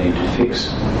that they need to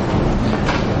fix.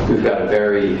 We've got a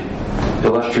very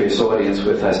illustrious audience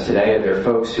with us today. Are there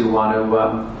folks who want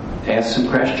to ask some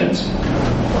questions?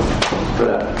 Put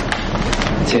up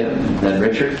Tim and then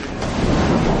Richard.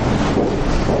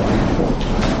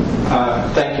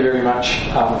 Thank you very much.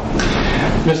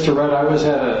 Mr. Rudd, I was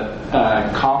at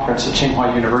conference at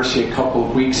Tsinghua University a couple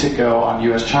of weeks ago on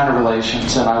U.S.-China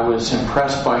relations, and I was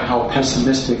impressed by how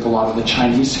pessimistic a lot of the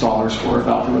Chinese scholars were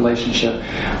about the relationship.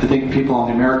 I think people on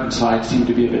the American side seem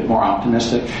to be a bit more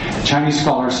optimistic. Chinese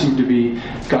scholars seem to be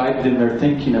guided in their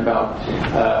thinking about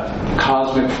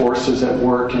cosmic forces at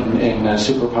work in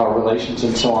superpower relations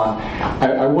and so on.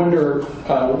 I wonder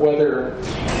whether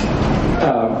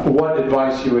what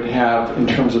advice you would have in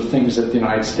terms of things that the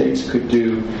United States could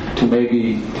do to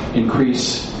maybe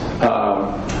increase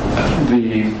the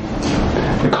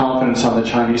confidence on the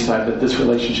Chinese side that this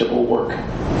relationship will work.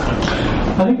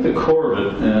 I think the core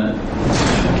of it,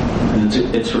 and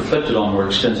it's reflected on more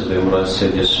extensively on what I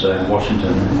said yesterday in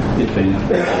Washington, it being a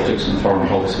politics and foreign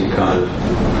policy kind of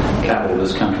capital of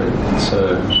this country.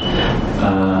 So,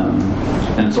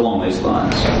 and it's along these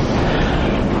lines.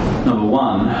 Number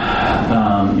one,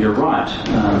 you're right.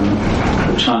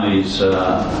 The Chinese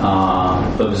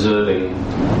are observing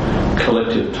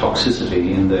collective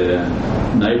toxicity in their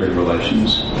neighbouring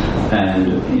relations and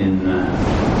in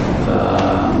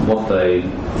what they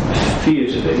fear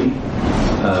to be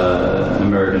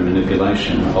American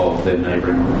manipulation of their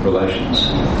neighbouring relations.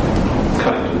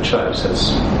 Cutting to the chase,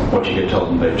 that's what you get told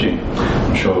in Beijing.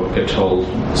 I'm sure I'll get told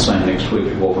the same next week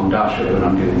at Wolfgang Dacia when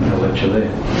I'm giving a lecture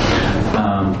there.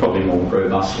 Probably more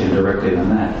robustly and directly than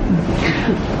that.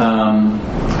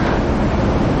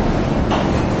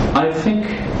 I think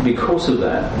because of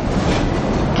that,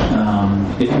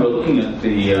 if you're looking at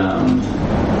the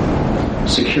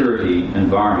security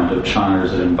environment of China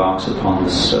as it embarks upon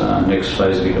this next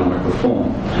phase of economic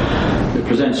reform, it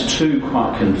presents two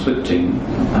quite conflicting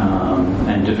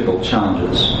and difficult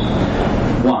challenges.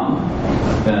 One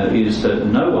is that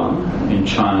no one in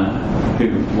China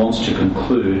who wants to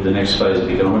conclude the next phase of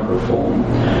economic reform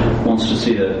wants to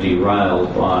see that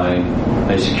derailed by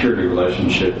a security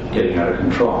relationship getting out of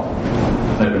control.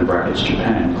 Open brackets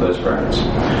Japan, close brackets.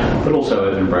 But also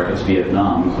open brackets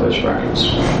Vietnam, close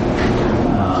brackets.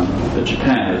 But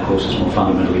Japan, of course, is more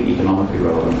fundamentally economically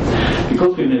relevant.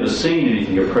 Because we've never seen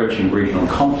anything approaching regional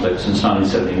conflict since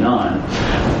 1979,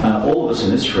 all of us in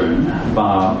this room,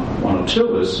 bar one or two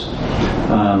of us,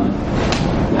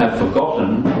 have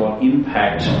forgotten what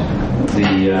impact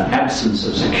the absence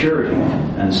of security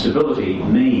and stability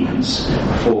means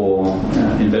for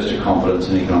investor confidence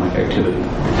and economic activity.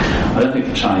 I don't think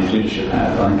the Chinese leadership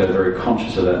have. I think they're very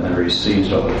conscious of that and they're very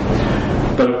seized of it.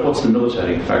 But what's the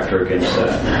militating factor against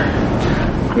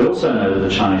that? We also know that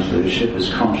the Chinese leadership is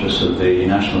conscious of the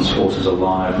nationalist forces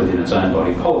alive within its own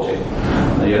body politic.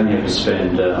 You only have to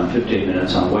spend 15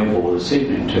 minutes on Weibo this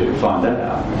evening to find that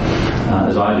out,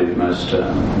 as I do most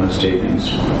evenings.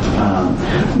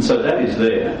 And so that is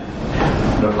there.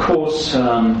 But of course,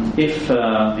 if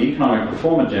the economic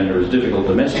reform agenda is difficult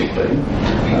domestically,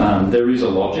 there is a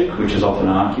logic which is often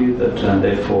argued that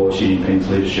therefore Xi Jinping's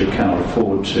leadership cannot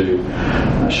afford to,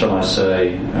 shall I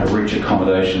say, reach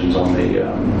accommodations on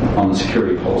the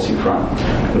security policy front,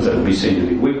 because that would be seen to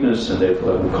be weakness, and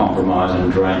therefore that would compromise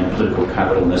and drain the political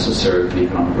capital necessary for the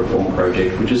economic reform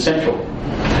project, which is central.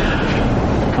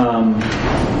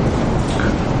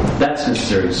 That's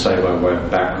necessary to say by way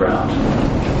of background.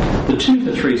 The 2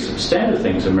 to 3 substantive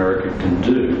things America can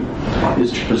do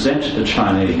is to present the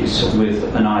Chinese with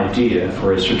an idea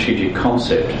for a strategic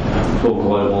concept for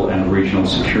global and regional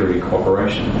security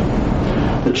cooperation.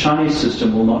 The Chinese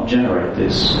system will not generate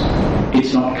this.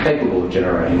 It's not capable of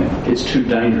generating it. It's too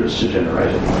dangerous to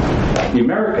generate it. The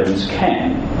Americans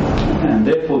can, and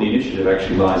therefore the initiative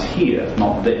actually lies here,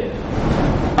 not there.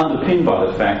 Underpinned by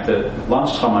the fact that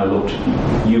last time I looked,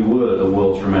 you were the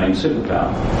world's remaining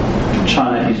superpower.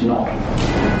 China is not.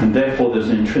 And therefore there's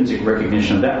an intrinsic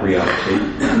recognition of that reality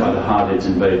by the hardheads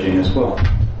in Beijing as well.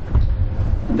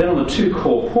 And then on the 2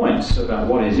 core points about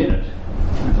what is in it,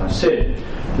 as I said,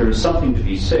 there is something to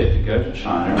be said to go to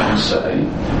China and say,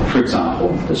 for example,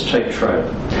 let's take trade.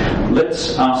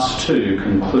 Let's us two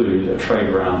conclude a trade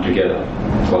round together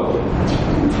globally.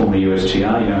 Former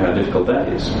USTR, you know how difficult that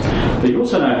is. But you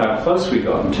also know how close we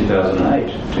got in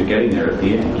 2008 to getting there at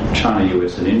the end. China,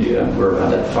 US and India were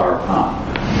about that far apart.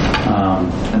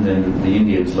 And then the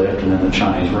Indians left and then the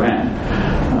Chinese ran.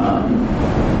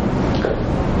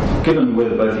 Given where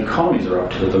both economies are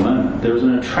up to at the moment, there is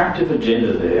an attractive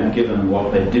agenda there, given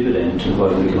what they dividend to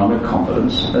global economic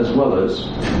confidence, as well as,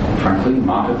 frankly,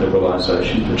 market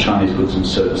liberalisation for Chinese goods and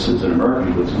services and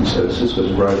American goods and services,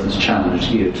 because growth is challenged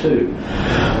here too,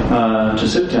 to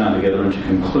sit down together and to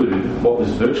conclude what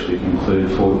was virtually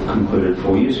concluded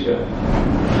 4 years ago.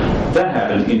 that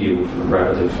happened, India would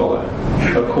rapidly follow.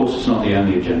 Of course, it's not the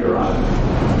only agenda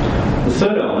either. The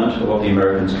third element of what the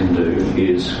Americans can do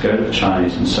is go to the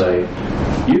Chinese and say,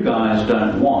 you guys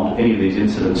don't want any of these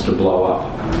incidents to blow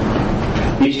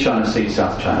up. East China Sea,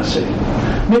 South China Sea.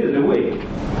 Neither do we.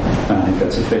 I think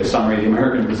that's a fair summary of the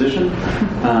American position.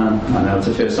 I know it's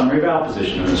a fair summary of our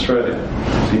position in Australia,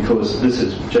 because this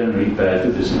is generally bad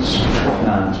for business.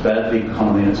 It's bad for the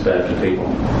economy and it's bad for people.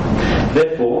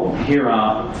 Therefore, here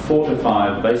are 4 to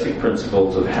 5 basic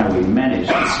principles of how we manage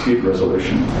dispute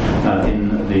resolution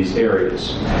in these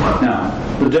areas. Now,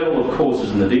 the devil, of course,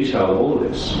 is in the detail of all of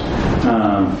this,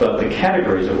 but the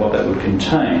categories of what that would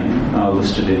contain are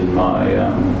listed in my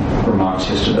remarks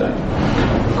yesterday.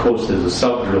 Of course, there's a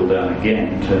sub-drill down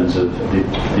again in terms of the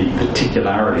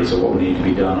particularities of what would need to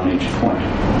be done on each point.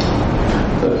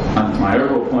 But my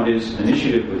overall point is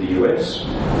initiative with the US,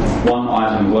 1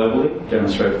 item globally,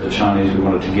 demonstrate with the Chinese we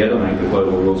want to together make the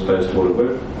global rules-based order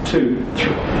work. 3,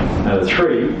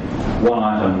 1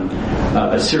 item,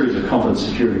 a series of confidence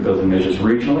security building measures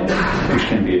regionally, which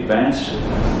can be advanced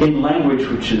in language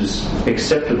which is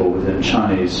acceptable within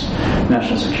Chinese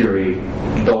national security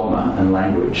dogma and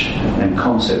language and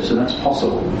concepts, and that's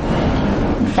possible.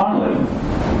 And finally,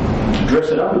 dress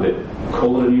it up a bit,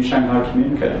 call it a new Shanghai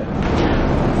Communique.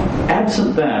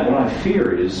 Absent that, what I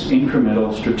fear is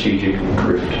incremental strategic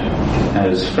drift,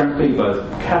 as frankly both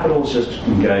capitals just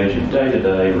engage in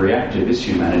day-to-day reactive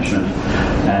issue management,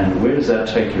 and where does that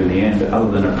take you in the end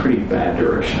other than a pretty bad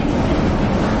direction?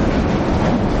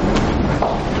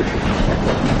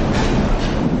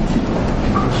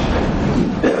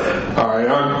 Hi,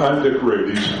 I'm Dick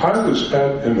Rades. I was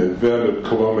at an event at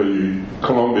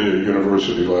Columbia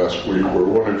University last week where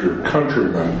one of your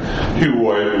countrymen, Hugh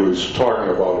White, was talking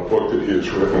about a book that he has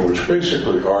written which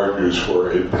basically argues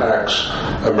for a Pax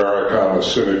Americana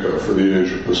Sinica for the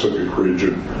Asia-Pacific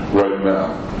region right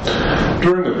now.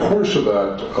 During the course of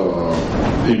that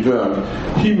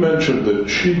event, he mentioned that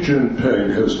Xi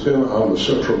Jinping has been on the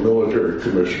Central Military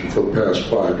Commission for the past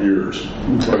 5 years.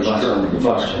 Vice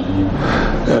Chairman.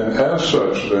 And as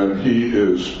such, then, he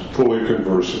is fully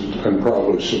conversant and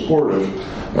probably supportive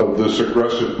of this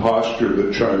aggressive posture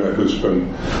that China has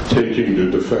been taking to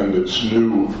defend its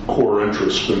new core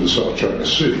interest in the South China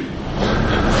Sea.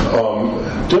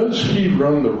 Does he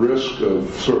run the risk of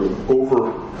sort of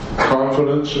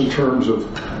overconfidence in terms of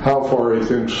how far he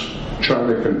thinks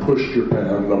China can push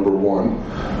Japan, number one?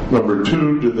 Number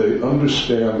two, do they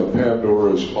understand the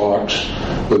Pandora's box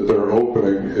that they're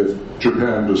opening if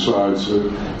Japan decides that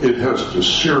it has to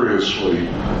seriously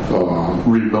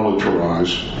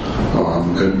remilitarize?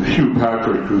 And Hugh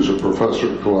Patrick, who's a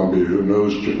professor at Columbia who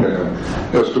knows Japan,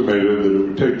 estimated that it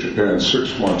would take Japan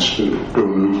 6 months to go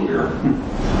nuclear.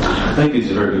 I think these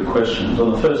are very good questions.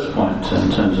 On the first point,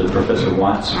 in terms of Professor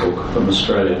White's book from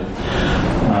Australia,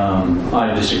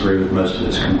 I disagree with most of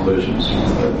his conclusions.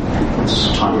 It's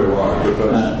time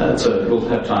we'll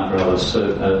have time for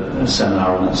another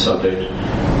seminar on that subject.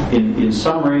 In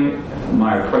summary,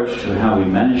 my approach to how we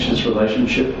manage this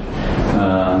relationship,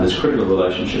 this critical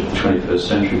relationship of the 21st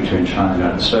century between China and the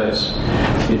United States,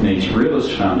 it needs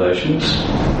realist foundations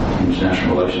in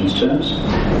international relations terms,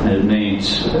 and it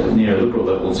needs neoliberal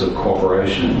levels of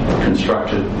cooperation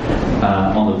constructed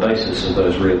on the basis of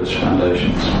those realist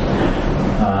foundations.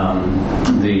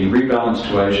 The rebalance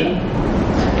to Asia,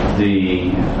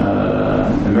 the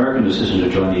American decision to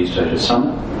join the East Asia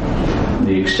Summit,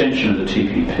 the extension of the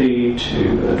TPP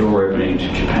to a door opening to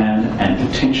Japan and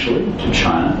potentially to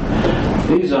China.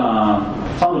 These are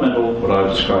fundamental, what I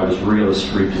would describe as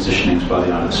realist repositionings by the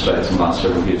United States in the last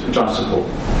several years, which I support.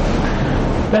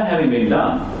 That having been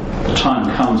done, the time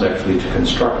comes actually to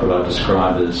construct what I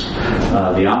describe as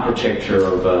the architecture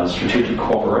of strategic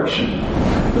cooperation.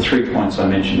 The 3 points I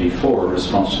mentioned before in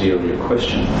response to the earlier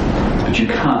question. But you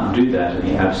can't do that in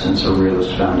the absence of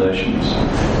realist foundations.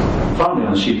 Finally,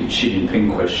 on the Xi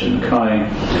Jinping question, can I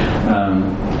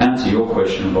answer your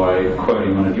question by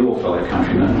quoting one of your fellow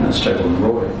countrymen, Stapleton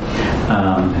Roy,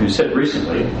 who said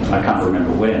recently, I can't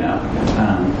remember where now,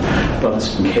 but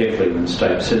listen carefully when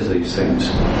Stape says these things.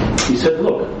 He said,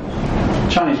 look,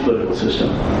 Chinese political system,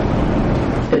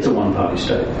 it's a one-party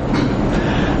state.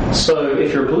 So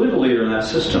if you're a political leader in that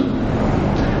system,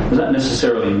 does that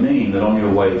necessarily mean that on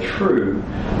your way through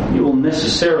you will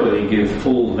necessarily give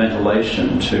full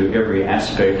ventilation to every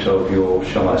aspect of your,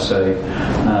 shall I say,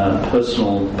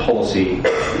 personal policy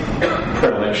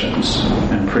predilections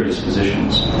and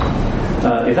predispositions?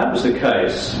 If that was the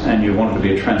case, and you wanted to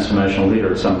be a transformational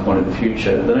leader at some point in the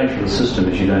future, the nature of the system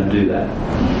is you don't do that.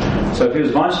 So if he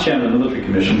was Vice Chairman of the Military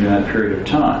Commission during that period of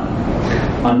time,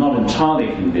 I'm not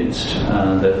entirely convinced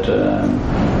that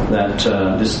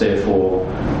this therefore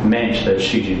meant that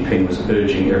Xi Jinping was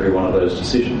urging every one of those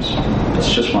decisions.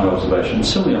 That's just my observation.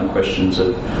 Similarly on questions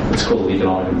of, let's call it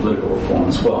economic and political reform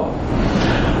as well.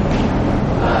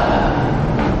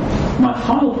 My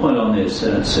final point on this,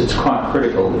 and it's quite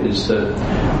critical, is that,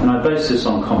 and I base this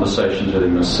on conversations with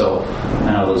him myself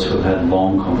and others who have had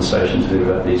long conversations with him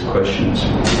about these questions.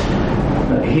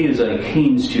 He is a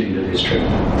keen student of history.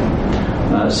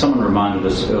 Someone reminded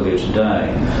us earlier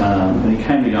today, when he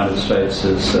came to the United States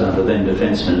as the then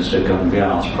Defense Minister, Geng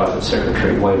Biao's private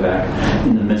secretary, way back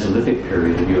in the Mesolithic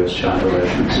period of US-China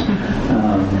relations,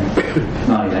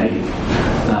 1980,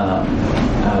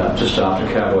 just after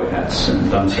cowboy hats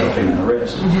and Deng Xiaoping and the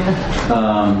rest.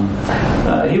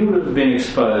 He would have been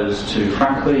exposed to,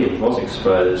 frankly, he was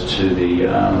exposed to the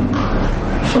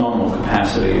phenomenal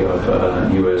capacity of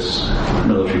US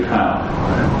military power.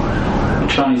 The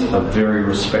Chinese are very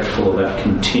respectful about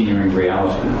continuing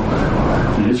reality.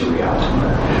 It is a reality.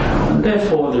 And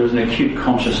therefore, there is an acute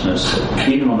consciousness,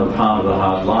 even on the part of the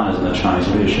hardliners in the Chinese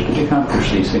leadership, that you can't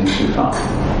push these things too far.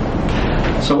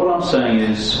 So what I'm saying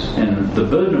is, and the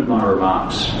burden of my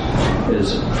remarks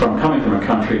is from coming from a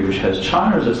country which has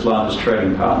China as its largest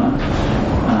trading partner,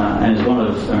 and is one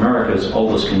of America's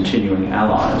oldest continuing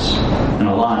allies, an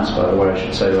alliance, by the way, I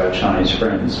should say, to our Chinese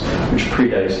friends, which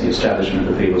predates the establishment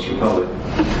of the People's Republic,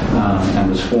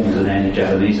 and was formed as an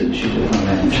anti-Japanese initiative, not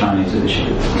an anti-Chinese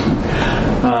initiative.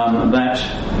 That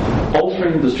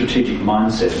altering the strategic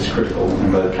mindset is critical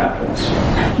in both capitals.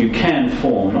 You can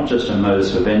form not just a modus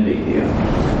vivendi here,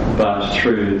 but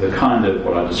through the kind of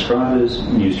what I describe as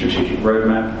new strategic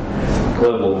roadmap,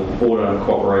 global order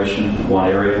cooperation, one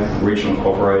area, regional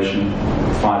cooperation,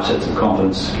 5 sets of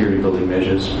confidence, security building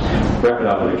measures, wrap it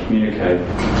up and communicate.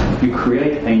 You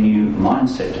create a new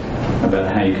mindset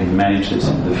about how you can manage this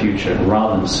into the future,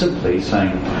 rather than simply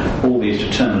saying all these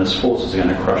determinist forces are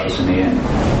going to crush us in the end.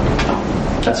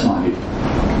 That's my view.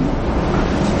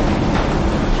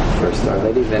 First our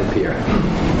lady, then Pierre.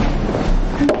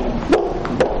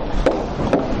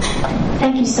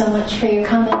 Thank you so much for your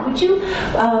comment. Would you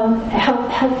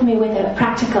help me with a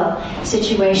practical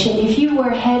situation? If you were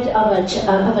head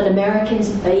of an American,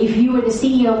 if you were the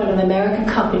CEO of an American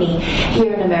company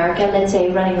here in America, let's say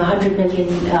running 100 million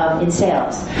in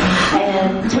sales,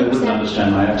 and They wouldn't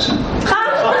understand my accent.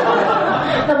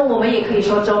 那么我们也可以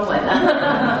说中文啊。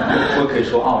我可以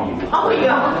说澳语。澳语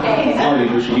OK。澳语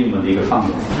就是英文的一个方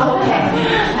言。Okay,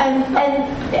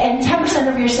 and 10%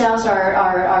 of your sales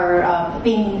are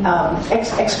being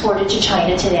exported to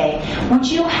China today. Would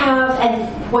you have, and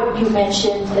what you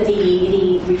mentioned,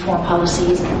 the reform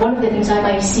policies, one of the things I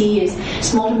might see is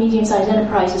small to medium-sized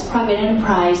enterprises, private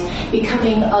enterprise,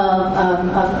 becoming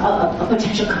a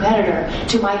potential competitor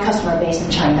to my customer base in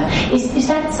China. Is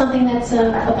that something that's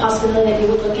a possibility that you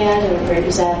would look at, or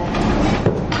is that...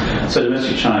 So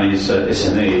domestic Chinese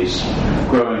SMEs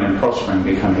growing and prospering,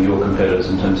 becoming your competitors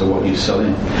in terms of what you sell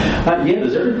in. Yeah,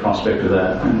 there's every prospect of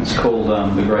that, and it's called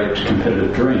the great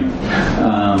competitive dream.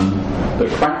 But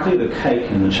frankly, the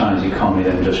cake in the Chinese economy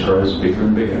then just grows bigger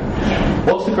and bigger.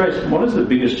 What is the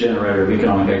biggest generator of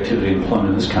economic activity and employment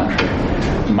in this country?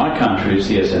 In my country, it's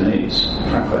the SMEs,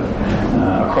 frankly.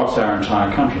 Across our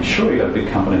entire country, sure, you have big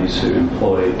companies who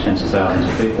employ tens of thousands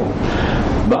of people,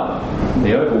 but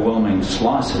the overwhelming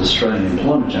slice of Australian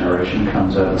employment generation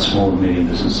comes out of the small and medium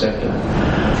business sector.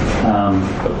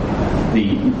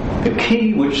 The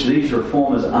key which these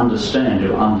reformers understand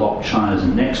to unlock China's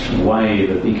next wave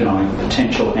of economic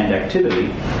potential and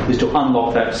activity is to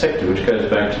unlock that sector, which goes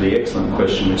back to the excellent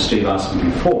question which Steve asked me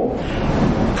before,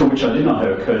 for which I did not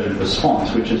have a cogent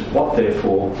response, which is what,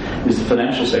 therefore, is the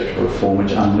financial sector reform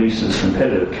which unleashes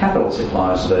competitive capital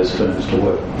supplies to those firms to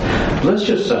work. Let's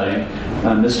just say,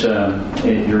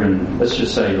 let's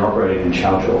just say you're operating in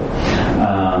Chaozhou,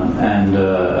 and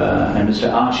Mr.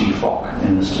 Archie Fock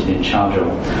in Chaozhou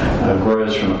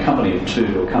grows from a company of 2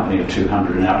 to a company of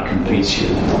 200 and outcompetes you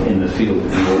in the field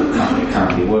that your company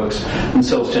currently works and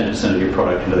sells 10% of your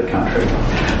product into the country.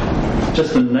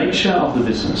 Just the nature of the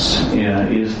business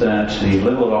is that the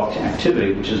level of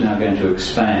activity, which is now going to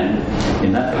expand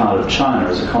in that part of China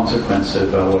as a consequence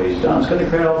of what he's done, is going to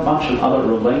create a bunch of other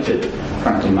related,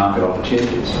 frankly, market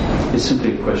opportunities. It's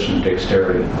simply a question of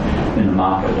dexterity in the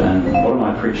market. And what am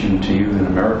I preaching to you in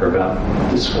America about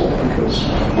this for? Because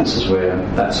this is where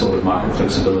that sort of market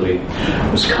flexibility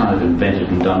was kind of invented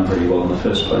and done pretty well in the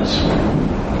first place.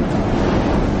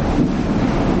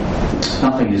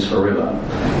 Nothing is forever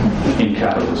in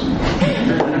capitalism.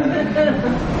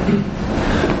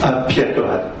 Pierre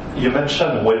Conrad, you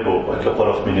mentioned Weibo a couple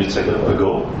of minutes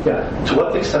ago. Yeah. To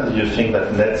what extent do you think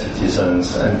that net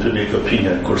citizens and public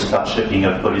opinion could start shaping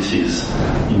up policies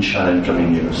in China in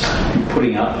coming years?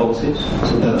 Putting up policies?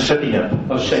 Shaping up.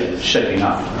 Oh, shaping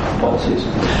up policies.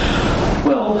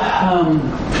 Well,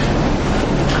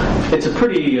 it's a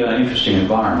pretty interesting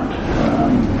environment.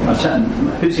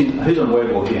 Who's on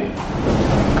Weibo here?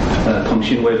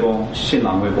 Tongxin Weibo,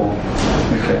 Xinlang Weibo.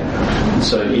 Okay.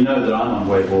 So you know that I'm on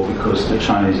Weibo because the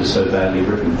Chinese are so badly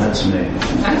written. That's me.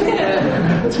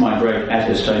 That's my great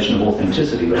attestation of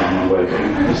authenticity that I'm on Weibo.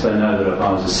 Because they know that if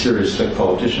I was a serious slick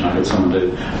politician, I get someone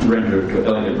to render it to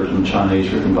elegant written Chinese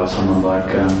written by someone like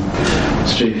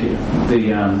Steve here.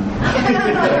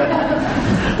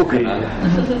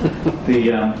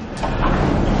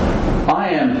 I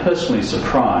am personally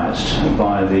surprised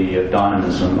by the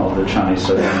dynamism of the Chinese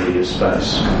social media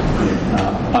space.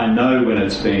 I know when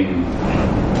it's being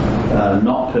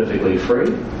not perfectly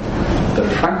free, but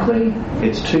frankly,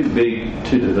 it's too big,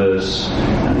 too diverse,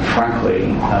 and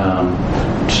frankly,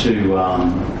 too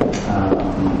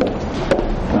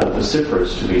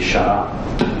vociferous to be shut up.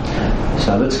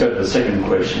 So let's go to the second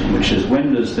question, which is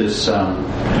when does this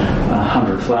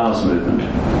 100 Flowers movement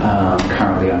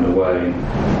currently underway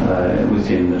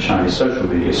within the Chinese social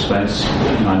media space,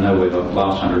 and I know where the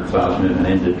last 100 Flowers movement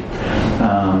ended,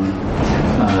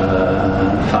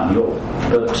 Fan Yor.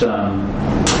 But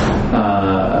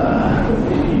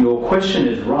your question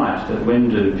is right, that when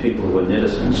do people who are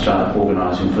netizens start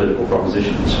organising political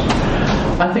propositions?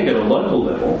 I think at a local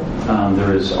level,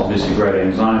 there is obviously great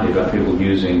anxiety about people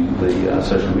using the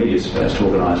social media space to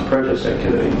organise protest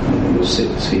activity. You'll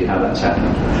see how that's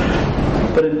happening.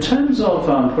 But in terms of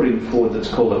putting forward, let's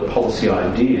call it policy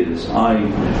ideas,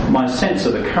 my sense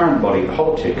of the current body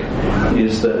politic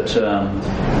is that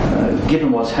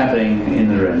given what's happening in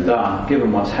the Renda,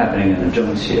 given what's happening in the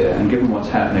Zhongxie, and given what's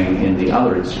happening in the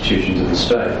other institutions of the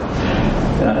state,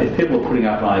 if people are putting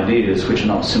up ideas which are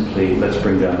not simply let's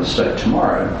bring down the state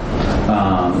tomorrow,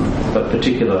 but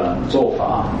particular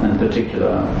Zohar and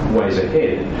particular ways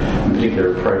ahead and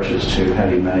particular approaches to how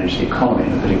do you manage the economy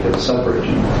in a particular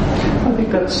sub-region, I think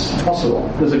that's possible.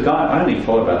 There's a guy, I only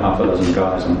follow about half a dozen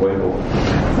guys on Weibo,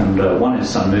 and one is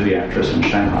some movie actress in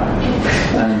Shanghai,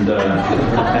 and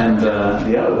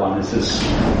the other one is this,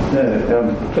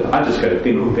 I just go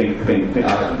bing, bing, bing, bing.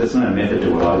 There's no method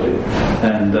to what I do.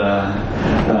 And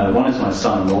one is my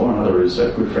son-in-law, another is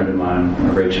a good friend of mine,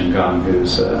 Ray Cheng-Gang,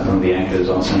 who's one of the anchors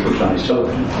on Central Chinese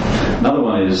Television. Another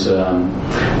one is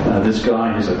this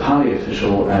guy who's a party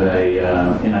official at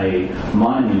in a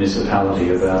minor municipality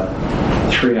about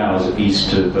 3 hours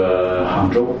east of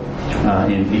Hangzhou,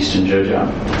 in eastern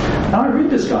Zhejiang. Now I read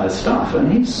this guy's stuff,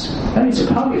 and he's a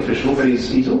party official, but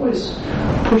he's always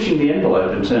pushing the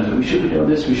envelope in terms of we should be doing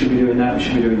this, we should be doing that, we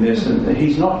should be doing this, and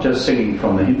he's not just singing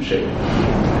from the hymn sheet.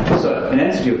 So, in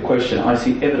answer to your question, I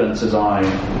see evidence as I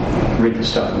read the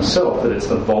stuff myself that it's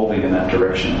evolving in that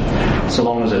direction, so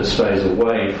long as it stays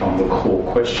away from the core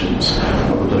questions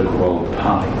of the political role of the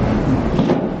party.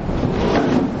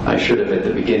 I should have at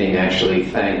the beginning actually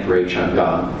thanked Ray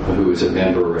Cheng-Gang, who is a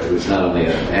member, who's not only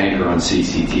an anchor on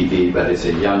CCTV, but is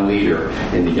a young leader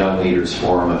in the Young Leaders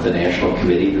Forum of the National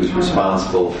Committee, who's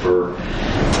responsible for,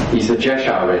 he's the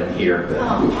Jesharen here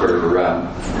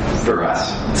for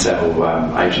us. So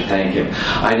I should thank him.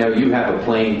 I know you have a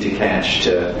plane to catch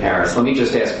to Paris. Let me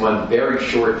just ask one very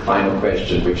short final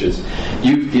question, which is,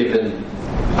 you've given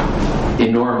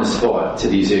enormous thought to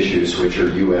these issues, which are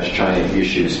U.S.-China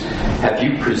issues. Have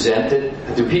you presented,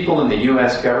 do people in the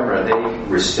U.S. government, are they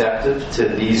receptive to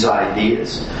these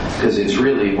ideas? Because it's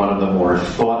really one of the more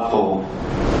thoughtful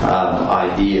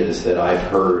ideas that I've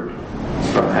heard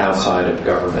from outside of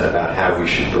government about how we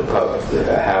should propose,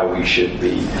 how we should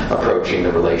be approaching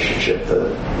the relationship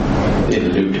in the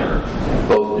new term,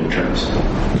 both new terms.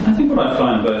 I think what I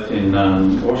find both in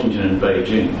Washington and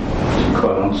Beijing, to be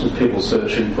quite honest, is people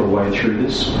searching for a way through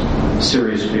this.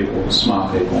 Serious people,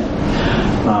 smart people.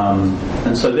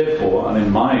 And so therefore, I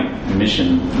mean, my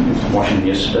mission in Washington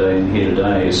yesterday and here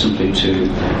today is simply to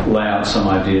lay out some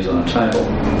ideas on a table.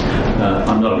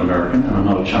 I'm not an American and I'm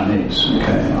not a Chinese,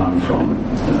 okay? I'm from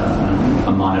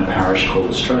a minor parish called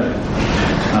Australia.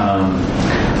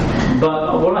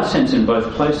 But what I sense in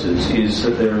both places is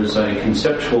that there is a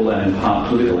conceptual and in part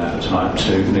political appetite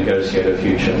to negotiate a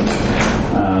future.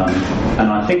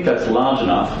 And I think that's large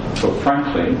enough for,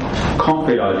 frankly,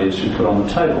 concrete ideas to be put on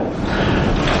the table.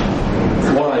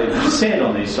 What I've said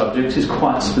on these subjects is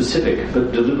quite specific,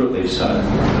 but deliberately so.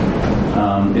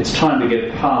 It's time to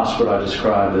get past what I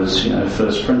describe as,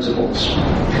 first principles.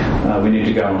 We need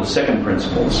to go on to second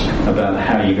principles about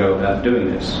how you go about doing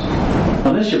this.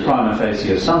 Unless your prima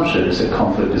facie assumption is that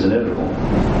conflict is inevitable.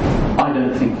 I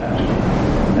don't think that.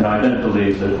 And I don't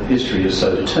believe that history is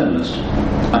so determinist.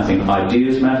 I think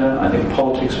ideas matter, I think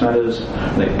politics matters,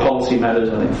 I think policy matters,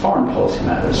 I think foreign policy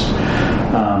matters.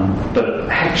 But it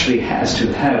actually has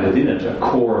to have within it a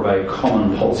core of a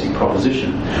common policy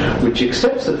proposition which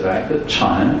accepts the fact that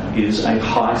China is a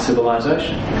high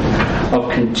civilization of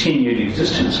continued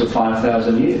existence for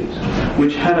 5,000 years,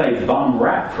 which had a bum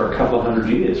rap for a couple of hundred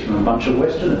years from a bunch of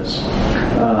Westerners,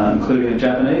 including the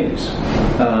Japanese.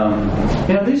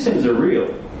 These things are real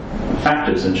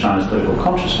factors in China's political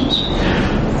consciousness.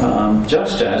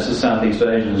 Just as the Southeast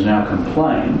Asians now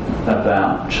complain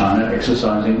about China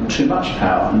exercising too much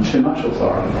power and too much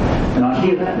authority. And I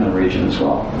hear that in the region as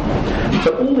well.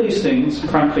 So all these things,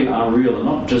 frankly, are real and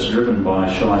not just driven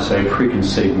by, shall I say,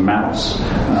 preconceived malice,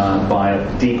 by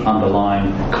deep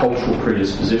underlying cultural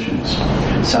predispositions,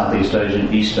 Southeast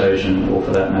Asian, East Asian, or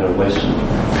for that matter, Western.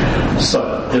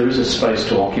 So there is a space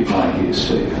to occupy here,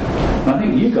 Steve. And I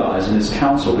think you guys in this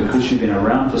council, because you've been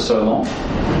around for so long,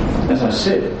 as I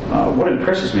said, what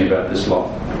impresses me about this lot,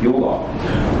 your lot,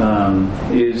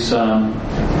 is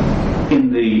in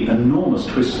the enormous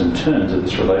twists and turns of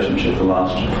this relationship for the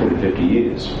last 40, 50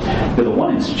 years, you're the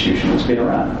one institution that's been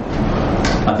around.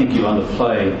 I think you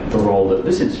underplay the role that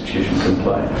this institution can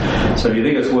play. So if you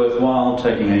think it's worthwhile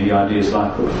taking any ideas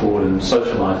I put forward and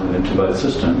socialising them into both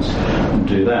systems, and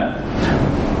do that.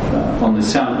 On the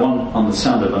sound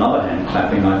of another hand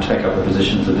clapping, I take up a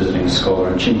position as a visiting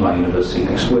scholar in Tsinghua University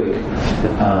next week.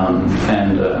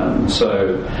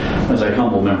 So, as a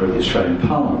humble member of the Australian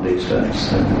Parliament these days,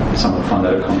 some would find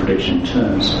that a contradiction in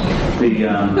terms.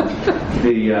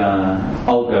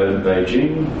 I'll go to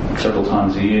Beijing several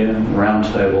times a year,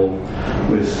 roundtable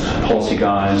with policy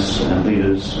guys and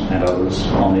leaders and others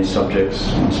on these subjects.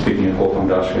 I'm speaking at Hawthorne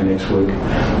Dashi next week,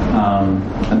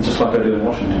 and just like I do in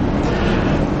Washington.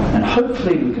 And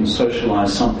hopefully we can socialise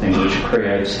something which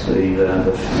creates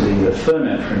the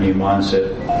ferment for a new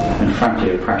mindset and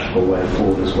frankly a practical way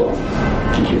forward as well.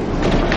 Thank you.